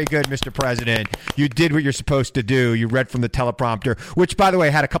 Yeah, very good, Mr. President. You did what you're supposed to do. You read from the teleprompter, which, by the way,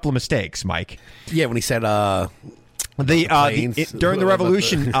 had a couple of mistakes, Mike. Yeah, when he said during the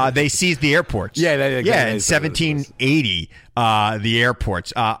revolution, they seized the airports. In 1780, the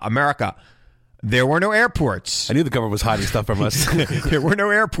airports. America, there were no airports. I knew the government was hiding stuff from us. There were no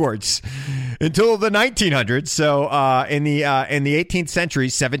airports until the 1900s. So in the 18th century,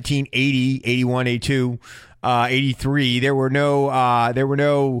 1780, 81, 82, 83, there were no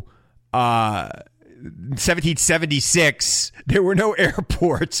 1776, there were no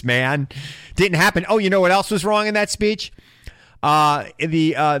airports, man. Didn't happen. Oh, you know what else was wrong in that speech?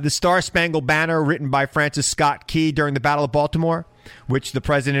 The Star Spangled Banner, written by Francis Scott Key during the Battle of Baltimore, which the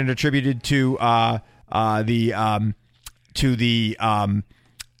president attributed to the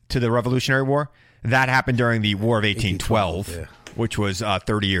Revolutionary War. That happened during the War of 1812, which was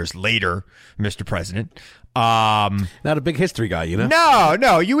 30 years later, Mr. President. Not a big history guy, you know?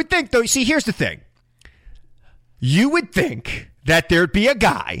 No. You would think, though. See, here's the thing. You would think that there'd be a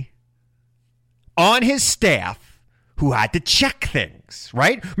guy on his staff who had to check things,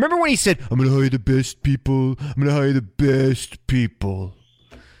 right? Remember when he said, I'm going to hire the best people. I'm going to hire the best people.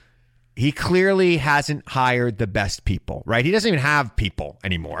 He clearly hasn't hired the best people, right? He doesn't even have people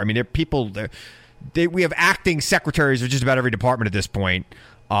anymore. I mean, they're people. We have acting secretaries of just about every department at this point.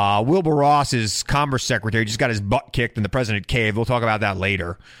 Wilbur Ross is Commerce Secretary. Just got his butt kicked and the president caved. We'll talk about that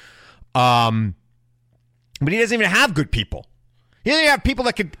later. But he doesn't even have good people. He doesn't even have people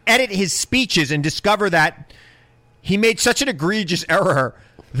that could edit his speeches and discover that he made such an egregious error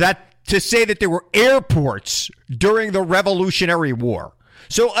that to say that there were airports during the Revolutionary War.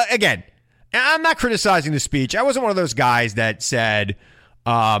 So, again, I'm not criticizing the speech. I wasn't one of those guys that said,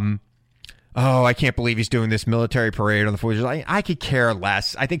 oh, I can't believe he's doing this military parade on the 4th of July. I could care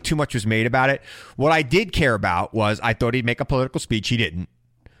less. I think too much was made about it. What I did care about was I thought he'd make a political speech. He didn't.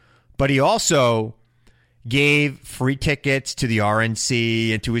 But he also gave free tickets to the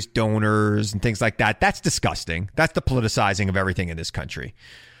RNC and to his donors and things like that. That's disgusting. That's the politicizing of everything in this country.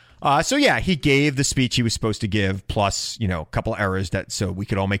 So yeah, he gave the speech he was supposed to give, plus, a couple errors so we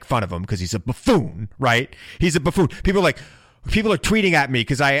could all make fun of him because he's a buffoon, right? He's a buffoon. People are tweeting at me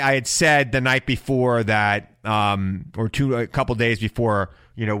because I had said the night before that, a couple days before,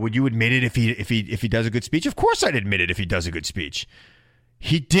 would you admit it if he does a good speech? Of course I'd admit it if he does a good speech.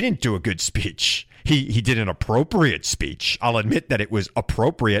 He didn't do a good speech. He did an appropriate speech. I'll admit that it was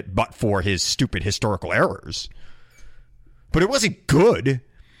appropriate, but for his stupid historical errors. But it wasn't good.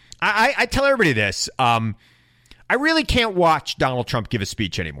 I tell everybody this. I really can't watch Donald Trump give a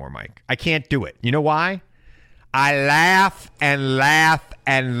speech anymore, Mike. I can't do it. You know why? I laugh and laugh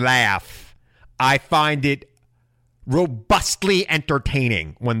and laugh. I find it robustly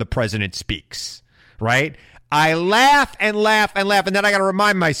entertaining when the president speaks, right? I laugh and laugh and laugh, and then I got to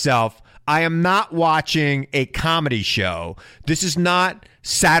remind myself, I am not watching a comedy show. This is not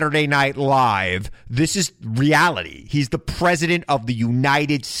Saturday Night Live. This is reality. He's the president of the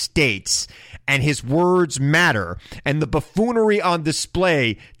United States, and his words matter. And the buffoonery on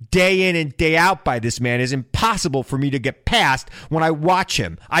display day in and day out by this man is impossible for me to get past when I watch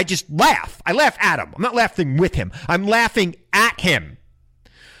him. I just laugh. I laugh at him. I'm not laughing with him. I'm laughing at him.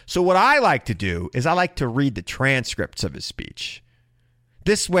 So what I like to do is I like to read the transcripts of his speech.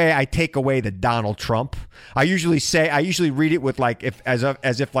 This way, I take away the Donald Trump. I usually read it with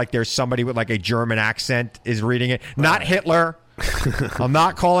as if there's somebody with a German accent is reading it. Not Hitler. I'm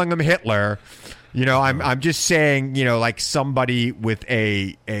not calling him Hitler. I'm just saying, somebody with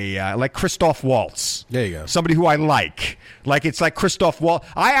like Christoph Waltz. There you go. Somebody who I like. It's like Christoph Waltz.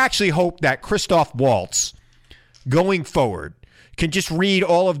 I actually hope that Christoph Waltz, going forward, can just read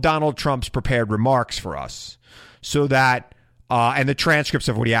all of Donald Trump's prepared remarks for us so that and the transcripts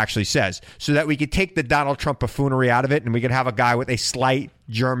of what he actually says, so that we could take the Donald Trump buffoonery out of it and we could have a guy with a slight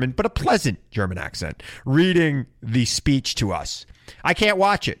German, but a pleasant German accent, reading the speech to us. I can't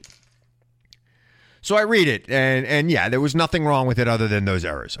watch it. So I read it, and yeah, there was nothing wrong with it other than those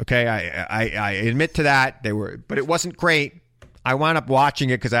errors. Okay, I admit to that but it wasn't great. I wound up watching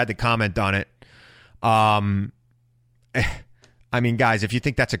it because I had to comment on it. I mean, guys, if you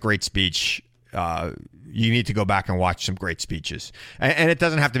think that's a great speech, you need to go back and watch some great speeches. And it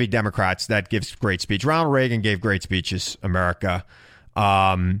doesn't have to be Democrats that gives great speech. Ronald Reagan gave great speeches. America.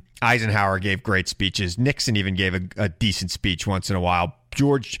 Eisenhower gave great speeches. Nixon even gave a decent speech once in a while.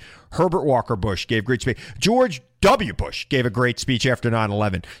 Herbert Walker Bush gave great speech. George W. Bush gave a great speech after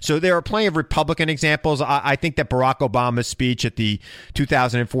 9/11. So there are plenty of Republican examples. I think that Barack Obama's speech at the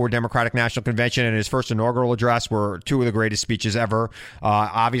 2004 Democratic National Convention and his first inaugural address were two of the greatest speeches ever.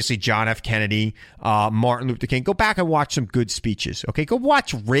 Obviously, John F. Kennedy, Martin Luther King. Go back and watch some good speeches. Okay, go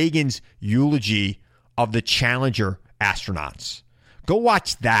watch Reagan's eulogy of the Challenger astronauts. Go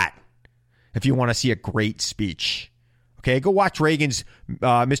watch that if you want to see a great speech. Okay, go watch Reagan's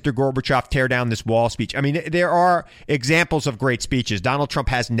Mr. Gorbachev tear down this wall speech. I mean, there are examples of great speeches. Donald Trump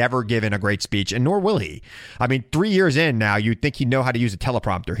has never given a great speech, and nor will he. I mean, 3 years in now, you'd think he'd know how to use a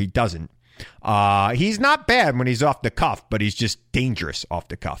teleprompter. He doesn't. He's not bad when he's off the cuff, but he's just dangerous off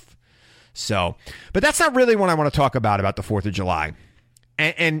the cuff. So, but that's not really what I want to talk about the 4th of July.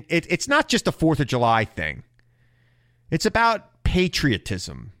 And it's not just a 4th of July thing. It's about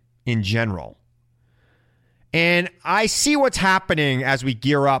patriotism in general. And I see what's happening as we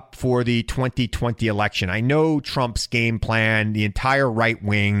gear up for the 2020 election. I know Trump's game plan, the entire right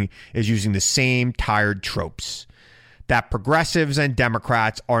wing is using the same tired tropes, that progressives and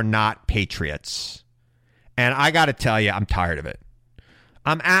Democrats are not patriots. And I got to tell you, I'm tired of it.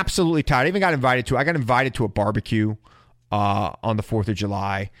 I'm absolutely tired. I got invited to a barbecue on the 4th of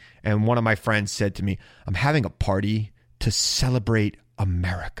July. And one of my friends said to me, I'm having a party to celebrate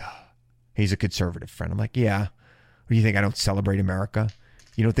America. He's a conservative friend. I'm like, yeah. What do you think? I don't celebrate America?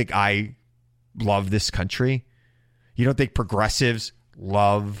 You don't think I love this country? You don't think progressives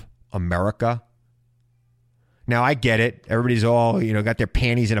love America? Now, I get it. Everybody's all, got their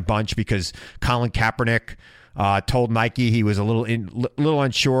panties in a bunch because Colin Kaepernick told Nike he was a little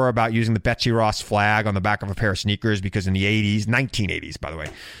unsure about using the Betsy Ross flag on the back of a pair of sneakers because in the 1980s, by the way,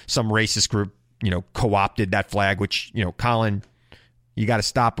 some racist group, co-opted that flag, which, Colin, you got to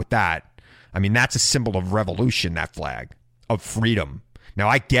stop with that. I mean, that's a symbol of revolution, that flag, of freedom. Now,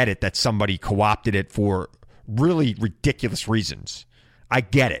 I get it that somebody co-opted it for really ridiculous reasons. I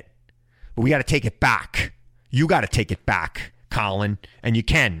get it. But we got to take it back. You got to take it back, Colin, and you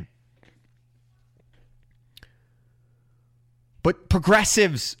can. But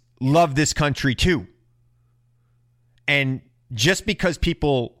progressives love this country too. And just because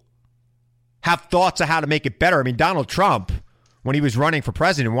people have thoughts of how to make it better, I mean, Donald Trump, when he was running for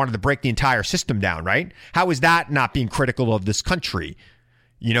president, wanted to break the entire system down, right? How is that not being critical of this country?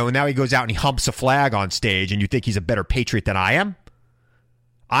 And now he goes out and he humps a flag on stage and you think he's a better patriot than I am?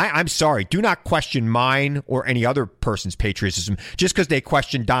 I'm sorry. Do not question mine or any other person's patriotism just because they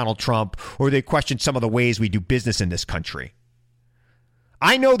question Donald Trump or they question some of the ways we do business in this country.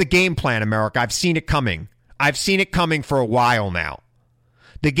 I know the game plan, America. I've seen it coming. I've seen it coming for a while now.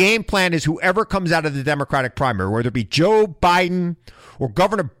 The game plan is whoever comes out of the Democratic primary, whether it be Joe Biden or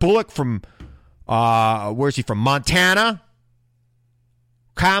Governor Bullock from, where's he from, Montana,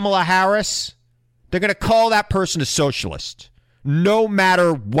 Kamala Harris, they're going to call that person a socialist, no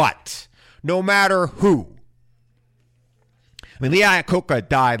matter what, no matter who. I mean, Lee Iacocca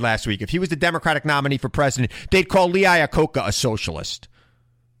died last week. If he was the Democratic nominee for president, they'd call Lee Iacocca a socialist.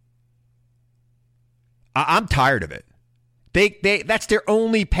 I'm tired of it. That's their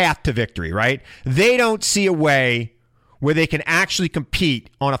only path to victory, right? They don't see a way where they can actually compete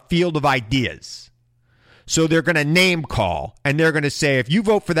on a field of ideas. So they're going to name call, and they're going to say, if you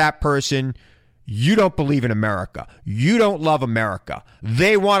vote for that person, you don't believe in America. You don't love America.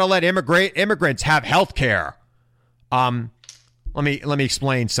 They want to let immigrants have health care. Let me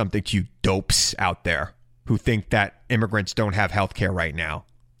explain something to you dopes out there who think that immigrants don't have health care right now.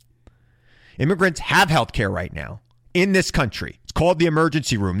 Immigrants have health care right now in this country. It's called the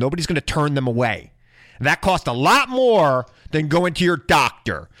emergency room. Nobody's going to turn them away. That costs a lot more than going to your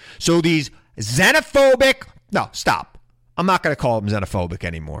doctor. So these xenophobic, no, stop. I'm not going to call them xenophobic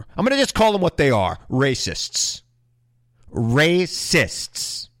anymore. I'm going to just call them what they are, racists.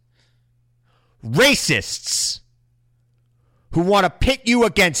 Racists. Racists who want to pit you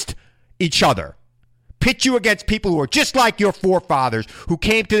against each other. Pit you against people who are just like your forefathers who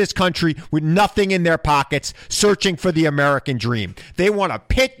came to this country with nothing in their pockets searching for the American dream. They want to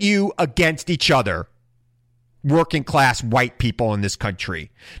pit you against each other, working class white people in this country.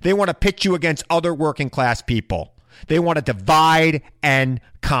 They want to pit you against other working class people. They want to divide and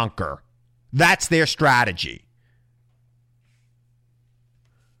conquer. That's their strategy.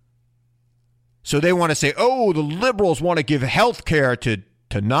 So they want to say, oh, the liberals want to give health care to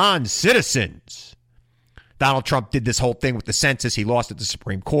non-citizens. Donald Trump did this whole thing with the census. He lost at the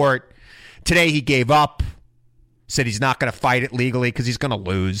Supreme Court. Today he gave up, said he's not going to fight it legally because he's going to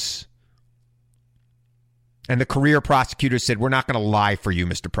lose. And the career prosecutor said, we're not going to lie for you,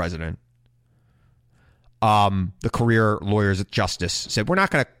 Mr. President. The career lawyers at Justice said, we're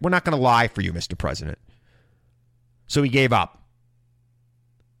not going to lie for you, Mr. President. So he gave up.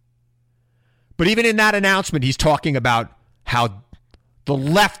 But even in that announcement, he's talking about how the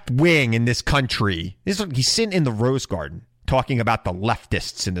left wing in this country, he's sitting in the Rose Garden talking about the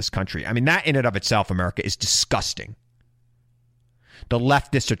leftists in this country. I mean, that in and of itself, America, is disgusting. The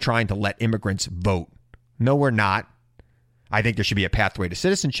leftists are trying to let immigrants vote. No, we're not. I think there should be a pathway to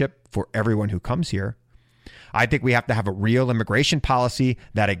citizenship for everyone who comes here. I think we have to have a real immigration policy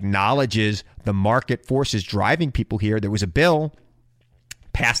that acknowledges the market forces driving people here. There was a bill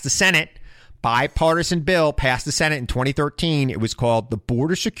passed the Senate, bipartisan bill passed the Senate in 2013. It was called the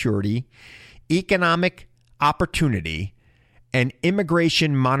Border Security, Economic Opportunity, and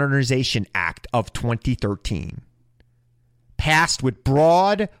Immigration Modernization Act of 2013. Passed with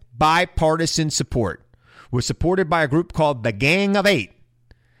broad bipartisan support. Was supported by a group called the Gang of Eight.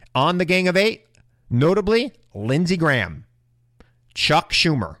 On the Gang of Eight, notably, Lindsey Graham, Chuck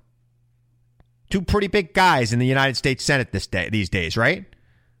Schumer. Two pretty big guys in the United States Senate these days, right?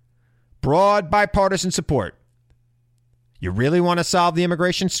 Broad bipartisan support. You really want to solve the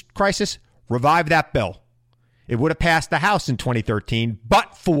immigration crisis? Revive that bill. It would have passed the House in 2013,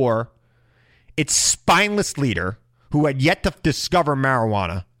 but for its spineless leader, who had yet to discover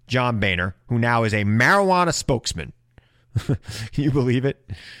marijuana, John Boehner, who now is a marijuana spokesman. Can you believe it?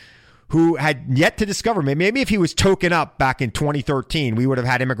 Who had yet to discover, maybe if he was token up back in 2013, we would have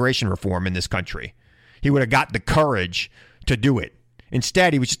had immigration reform in this country. He would have got the courage to do it.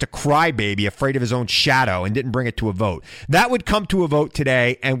 Instead, he was just a crybaby, afraid of his own shadow, and didn't bring it to a vote. That would come to a vote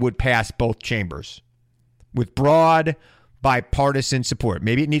today and would pass both chambers with broad bipartisan support.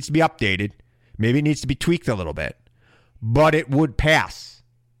 Maybe it needs to be updated. Maybe it needs to be tweaked a little bit. But it would pass.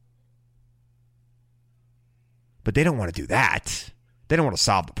 But they don't want to do that. They don't want to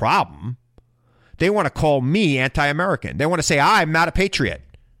solve the problem. They want to call me anti-American. They want to say I'm not a patriot.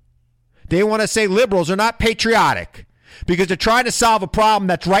 They want to say liberals are not patriotic because they're trying to solve a problem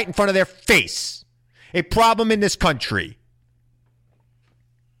that's right in front of their face. A problem in this country.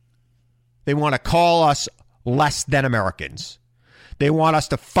 They want to call us less than Americans. They want us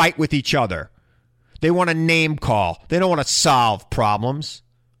to fight with each other. They want to name call. They don't want to solve problems.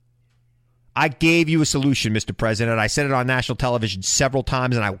 I gave you a solution, Mr. President. I said it on national television several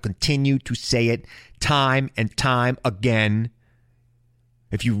times, and I will continue to say it time and time again.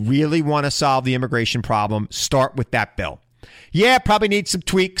 If you really want to solve the immigration problem, start with that bill. Yeah, probably needs some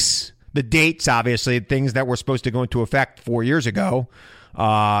tweaks. The dates, obviously, things that were supposed to go into effect 4 years ago.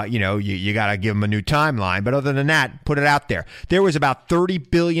 You got to give them a new timeline. But other than that, put it out there. There was about $30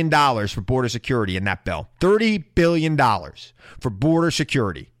 billion for border security in that bill. $30 billion for border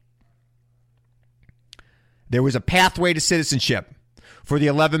security. There was a pathway to citizenship for the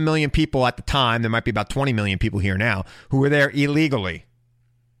 11 million people at the time. There might be about 20 million people here now who were there illegally.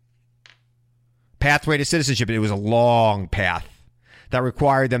 Pathway to citizenship. It was a long path that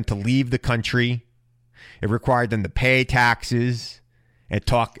required them to leave the country. It required them to pay taxes. It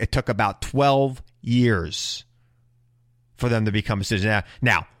took about 12 years for them to become a citizen.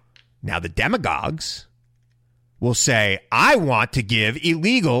 Now the demagogues will say, I want to give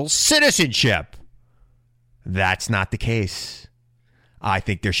illegal citizenship. That's not the case. I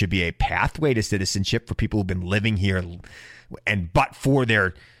think there should be a pathway to citizenship for people who've been living here but for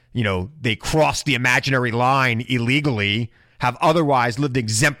their, they crossed the imaginary line illegally, have otherwise lived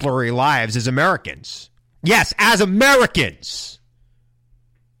exemplary lives as Americans. Yes, as Americans.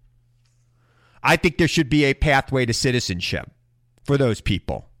 I think there should be a pathway to citizenship for those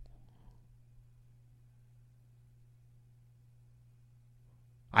people.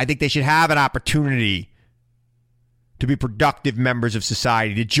 I think they should have an opportunity to be productive members of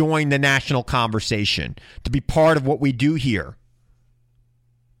society, to join the national conversation, to be part of what we do here.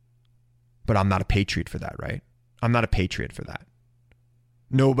 But I'm not a patriot for that, right? I'm not a patriot for that.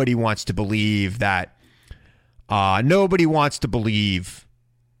 Nobody wants to believe that. Nobody wants to believe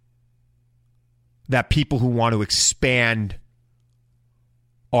that people who want to expand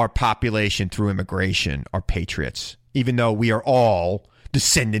our population through immigration are patriots, even though we are all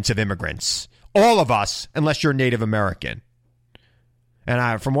descendants of immigrants. All of us, unless you're Native American.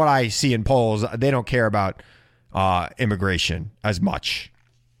 And from what I see in polls, they don't care about immigration as much.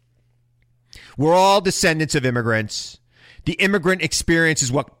 We're all descendants of immigrants. The immigrant experience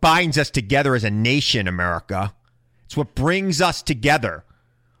is what binds us together as a nation, America. It's what brings us together.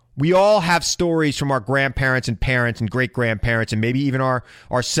 We all have stories from our grandparents and parents and great-grandparents and maybe even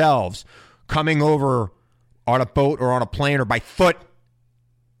ourselves coming over on a boat or on a plane or by foot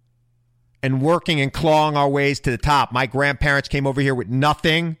and working and clawing our ways to the top. My grandparents came over here with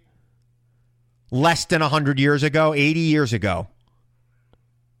nothing less than 100 years ago, 80 years ago,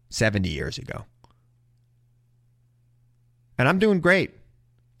 70 years ago. And I'm doing great.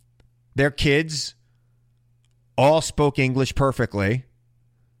 Their kids all spoke English perfectly.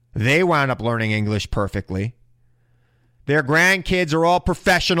 They wound up learning English perfectly. Their grandkids are all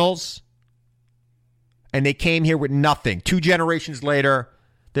professionals. And they came here with nothing. 2 generations later,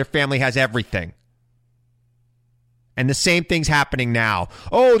 their family has everything. And the same thing's happening now.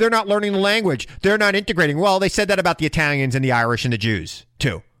 Oh, they're not learning the language. They're not integrating. Well, they said that about the Italians and the Irish and the Jews,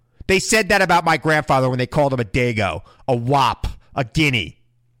 too. They said that about my grandfather when they called him a Dago, a Wop, a Guinea.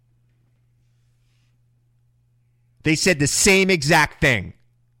 They said the same exact thing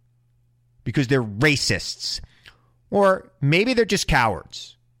because they're racists. Or maybe they're just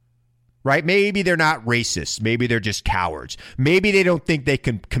cowards, right? Maybe they're not racist. Maybe they're just cowards. Maybe they don't think they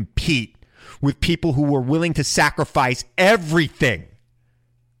can compete with people who were willing to sacrifice everything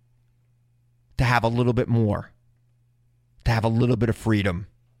to have a little bit more, to have a little bit of freedom,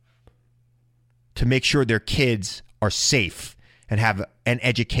 to make sure their kids are safe and have an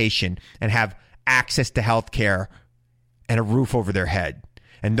education and have access to health care and a roof over their head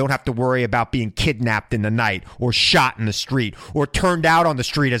and don't have to worry about being kidnapped in the night or shot in the street or turned out on the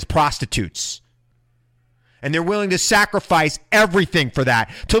street as prostitutes. And they're willing to sacrifice everything for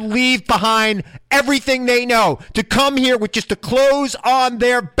that, to leave behind everything they know, to come here with just the clothes on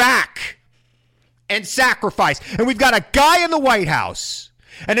their back and sacrifice. And we've got a guy in the White House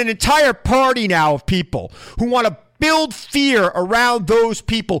and an entire party now of people who want to build fear around those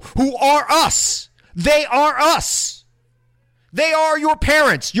people who are us. They are us. They are your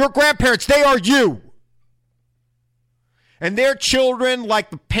parents, your grandparents. They are you. And their children,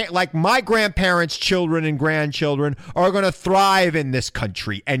 like my grandparents' children and grandchildren, are going to thrive in this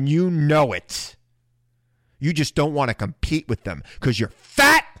country. And you know it. You just don't want to compete with them because you're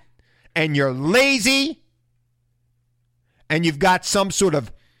fat and you're lazy and you've got some sort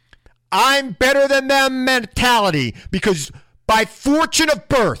of I'm better than them mentality because by fortune of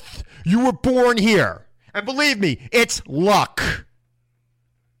birth, you were born here. And believe me, it's luck.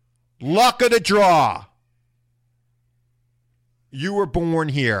 Luck of the draw. You were born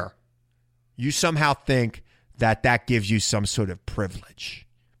here. You somehow think that that gives you some sort of privilege.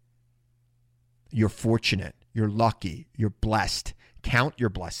 You're fortunate. You're lucky. You're blessed. Count your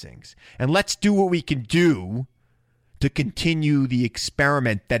blessings. And let's do what we can do to continue the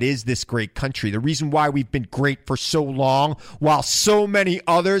experiment that is this great country. The reason why we've been great for so long, while so many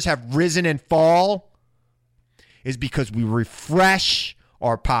others have risen and fall, is because we refresh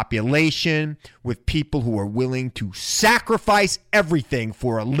our population with people who are willing to sacrifice everything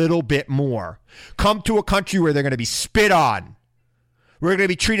for a little bit more. Come to a country where they're going to be spit on, where they're going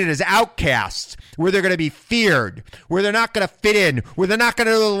to be treated as outcasts, where they're going to be feared, where they're not going to fit in, where they're not going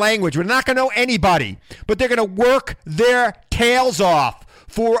to know the language, where they're not going to know anybody, but they're going to work their tails off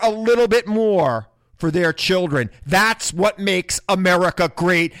for a little bit more for their children. That's what makes America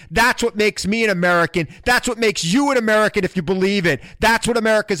great. That's what makes me an American. That's what makes you an American if you believe it. That's what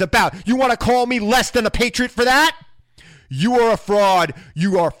America's about. You want to call me less than a patriot for that? You are a fraud.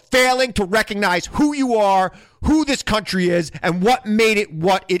 You are failing to recognize who you are, who this country is, and what made it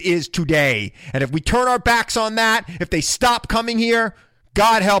what it is today. And if we turn our backs on that, if they stop coming here,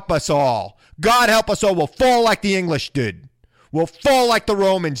 God help us all. God help us all. We'll fall like the English did. We'll fall like the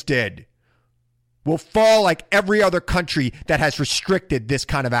Romans did. We'll fall like every other country that has restricted this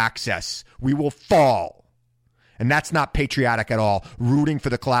kind of access. We will fall. And that's not patriotic at all. Rooting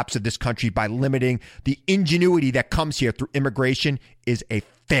for the collapse of this country by limiting the ingenuity that comes here through immigration is a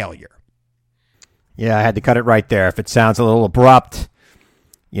failure. Yeah, I had to cut it right there. If it sounds a little abrupt,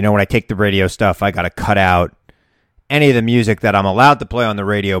 you know, when I take the radio stuff, I got to cut out any of the music that I'm allowed to play on the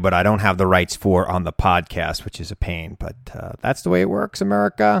radio, but I don't have the rights for on the podcast, which is a pain. But that's the way it works,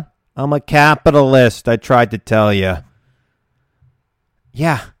 America. I'm a capitalist. I tried to tell you.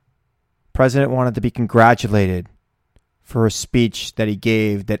 Yeah. President wanted to be congratulated for a speech that he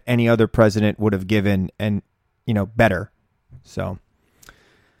gave that any other president would have given and, you know, better. So,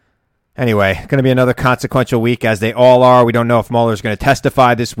 anyway, going to be another consequential week as they all are. We don't know if Mueller's going to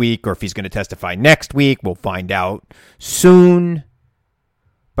testify this week or if he's going to testify next week. We'll find out soon.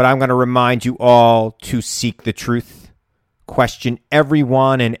 But I'm going to remind you all to seek the truth. Question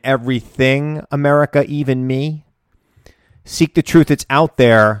everyone and everything, America, even me. Seek the truth, it's out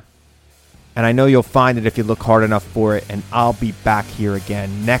there. And I know you'll find it if you look hard enough for it. And I'll be back here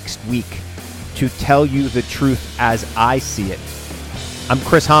again next week to tell you the truth as I see it. I'm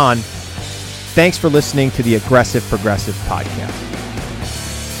Chris Hahn. Thanks for listening to the Aggressive Progressive Podcast.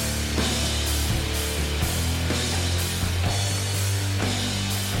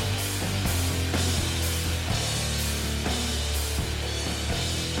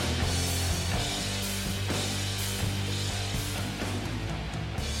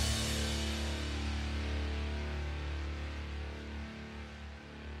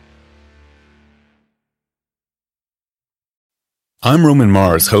 I'm Roman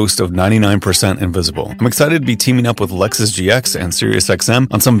Mars, host of 99% Invisible. I'm excited to be teaming up with Lexus GX and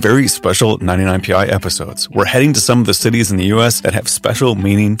SiriusXM on some very special 99PI episodes. We're heading to some of the cities in the U.S. that have special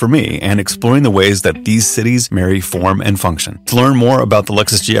meaning for me and exploring the ways that these cities marry form and function. To learn more about the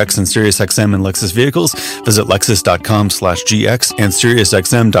Lexus GX and SiriusXM and Lexus vehicles, visit lexus.com/GX and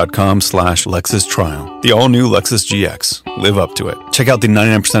SiriusXM.com/Lexus Trial. The all-new Lexus GX. Live up to it. Check out the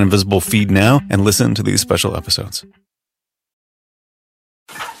 99% Invisible feed now and listen to these special episodes.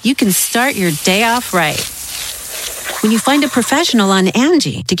 You can start your day off right when you find a professional on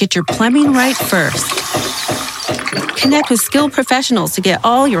Angie to get your plumbing right first. Connect with skilled professionals to get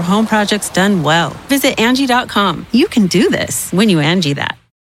all your home projects done well. Visit Angie.com. You can do this when you Angie that.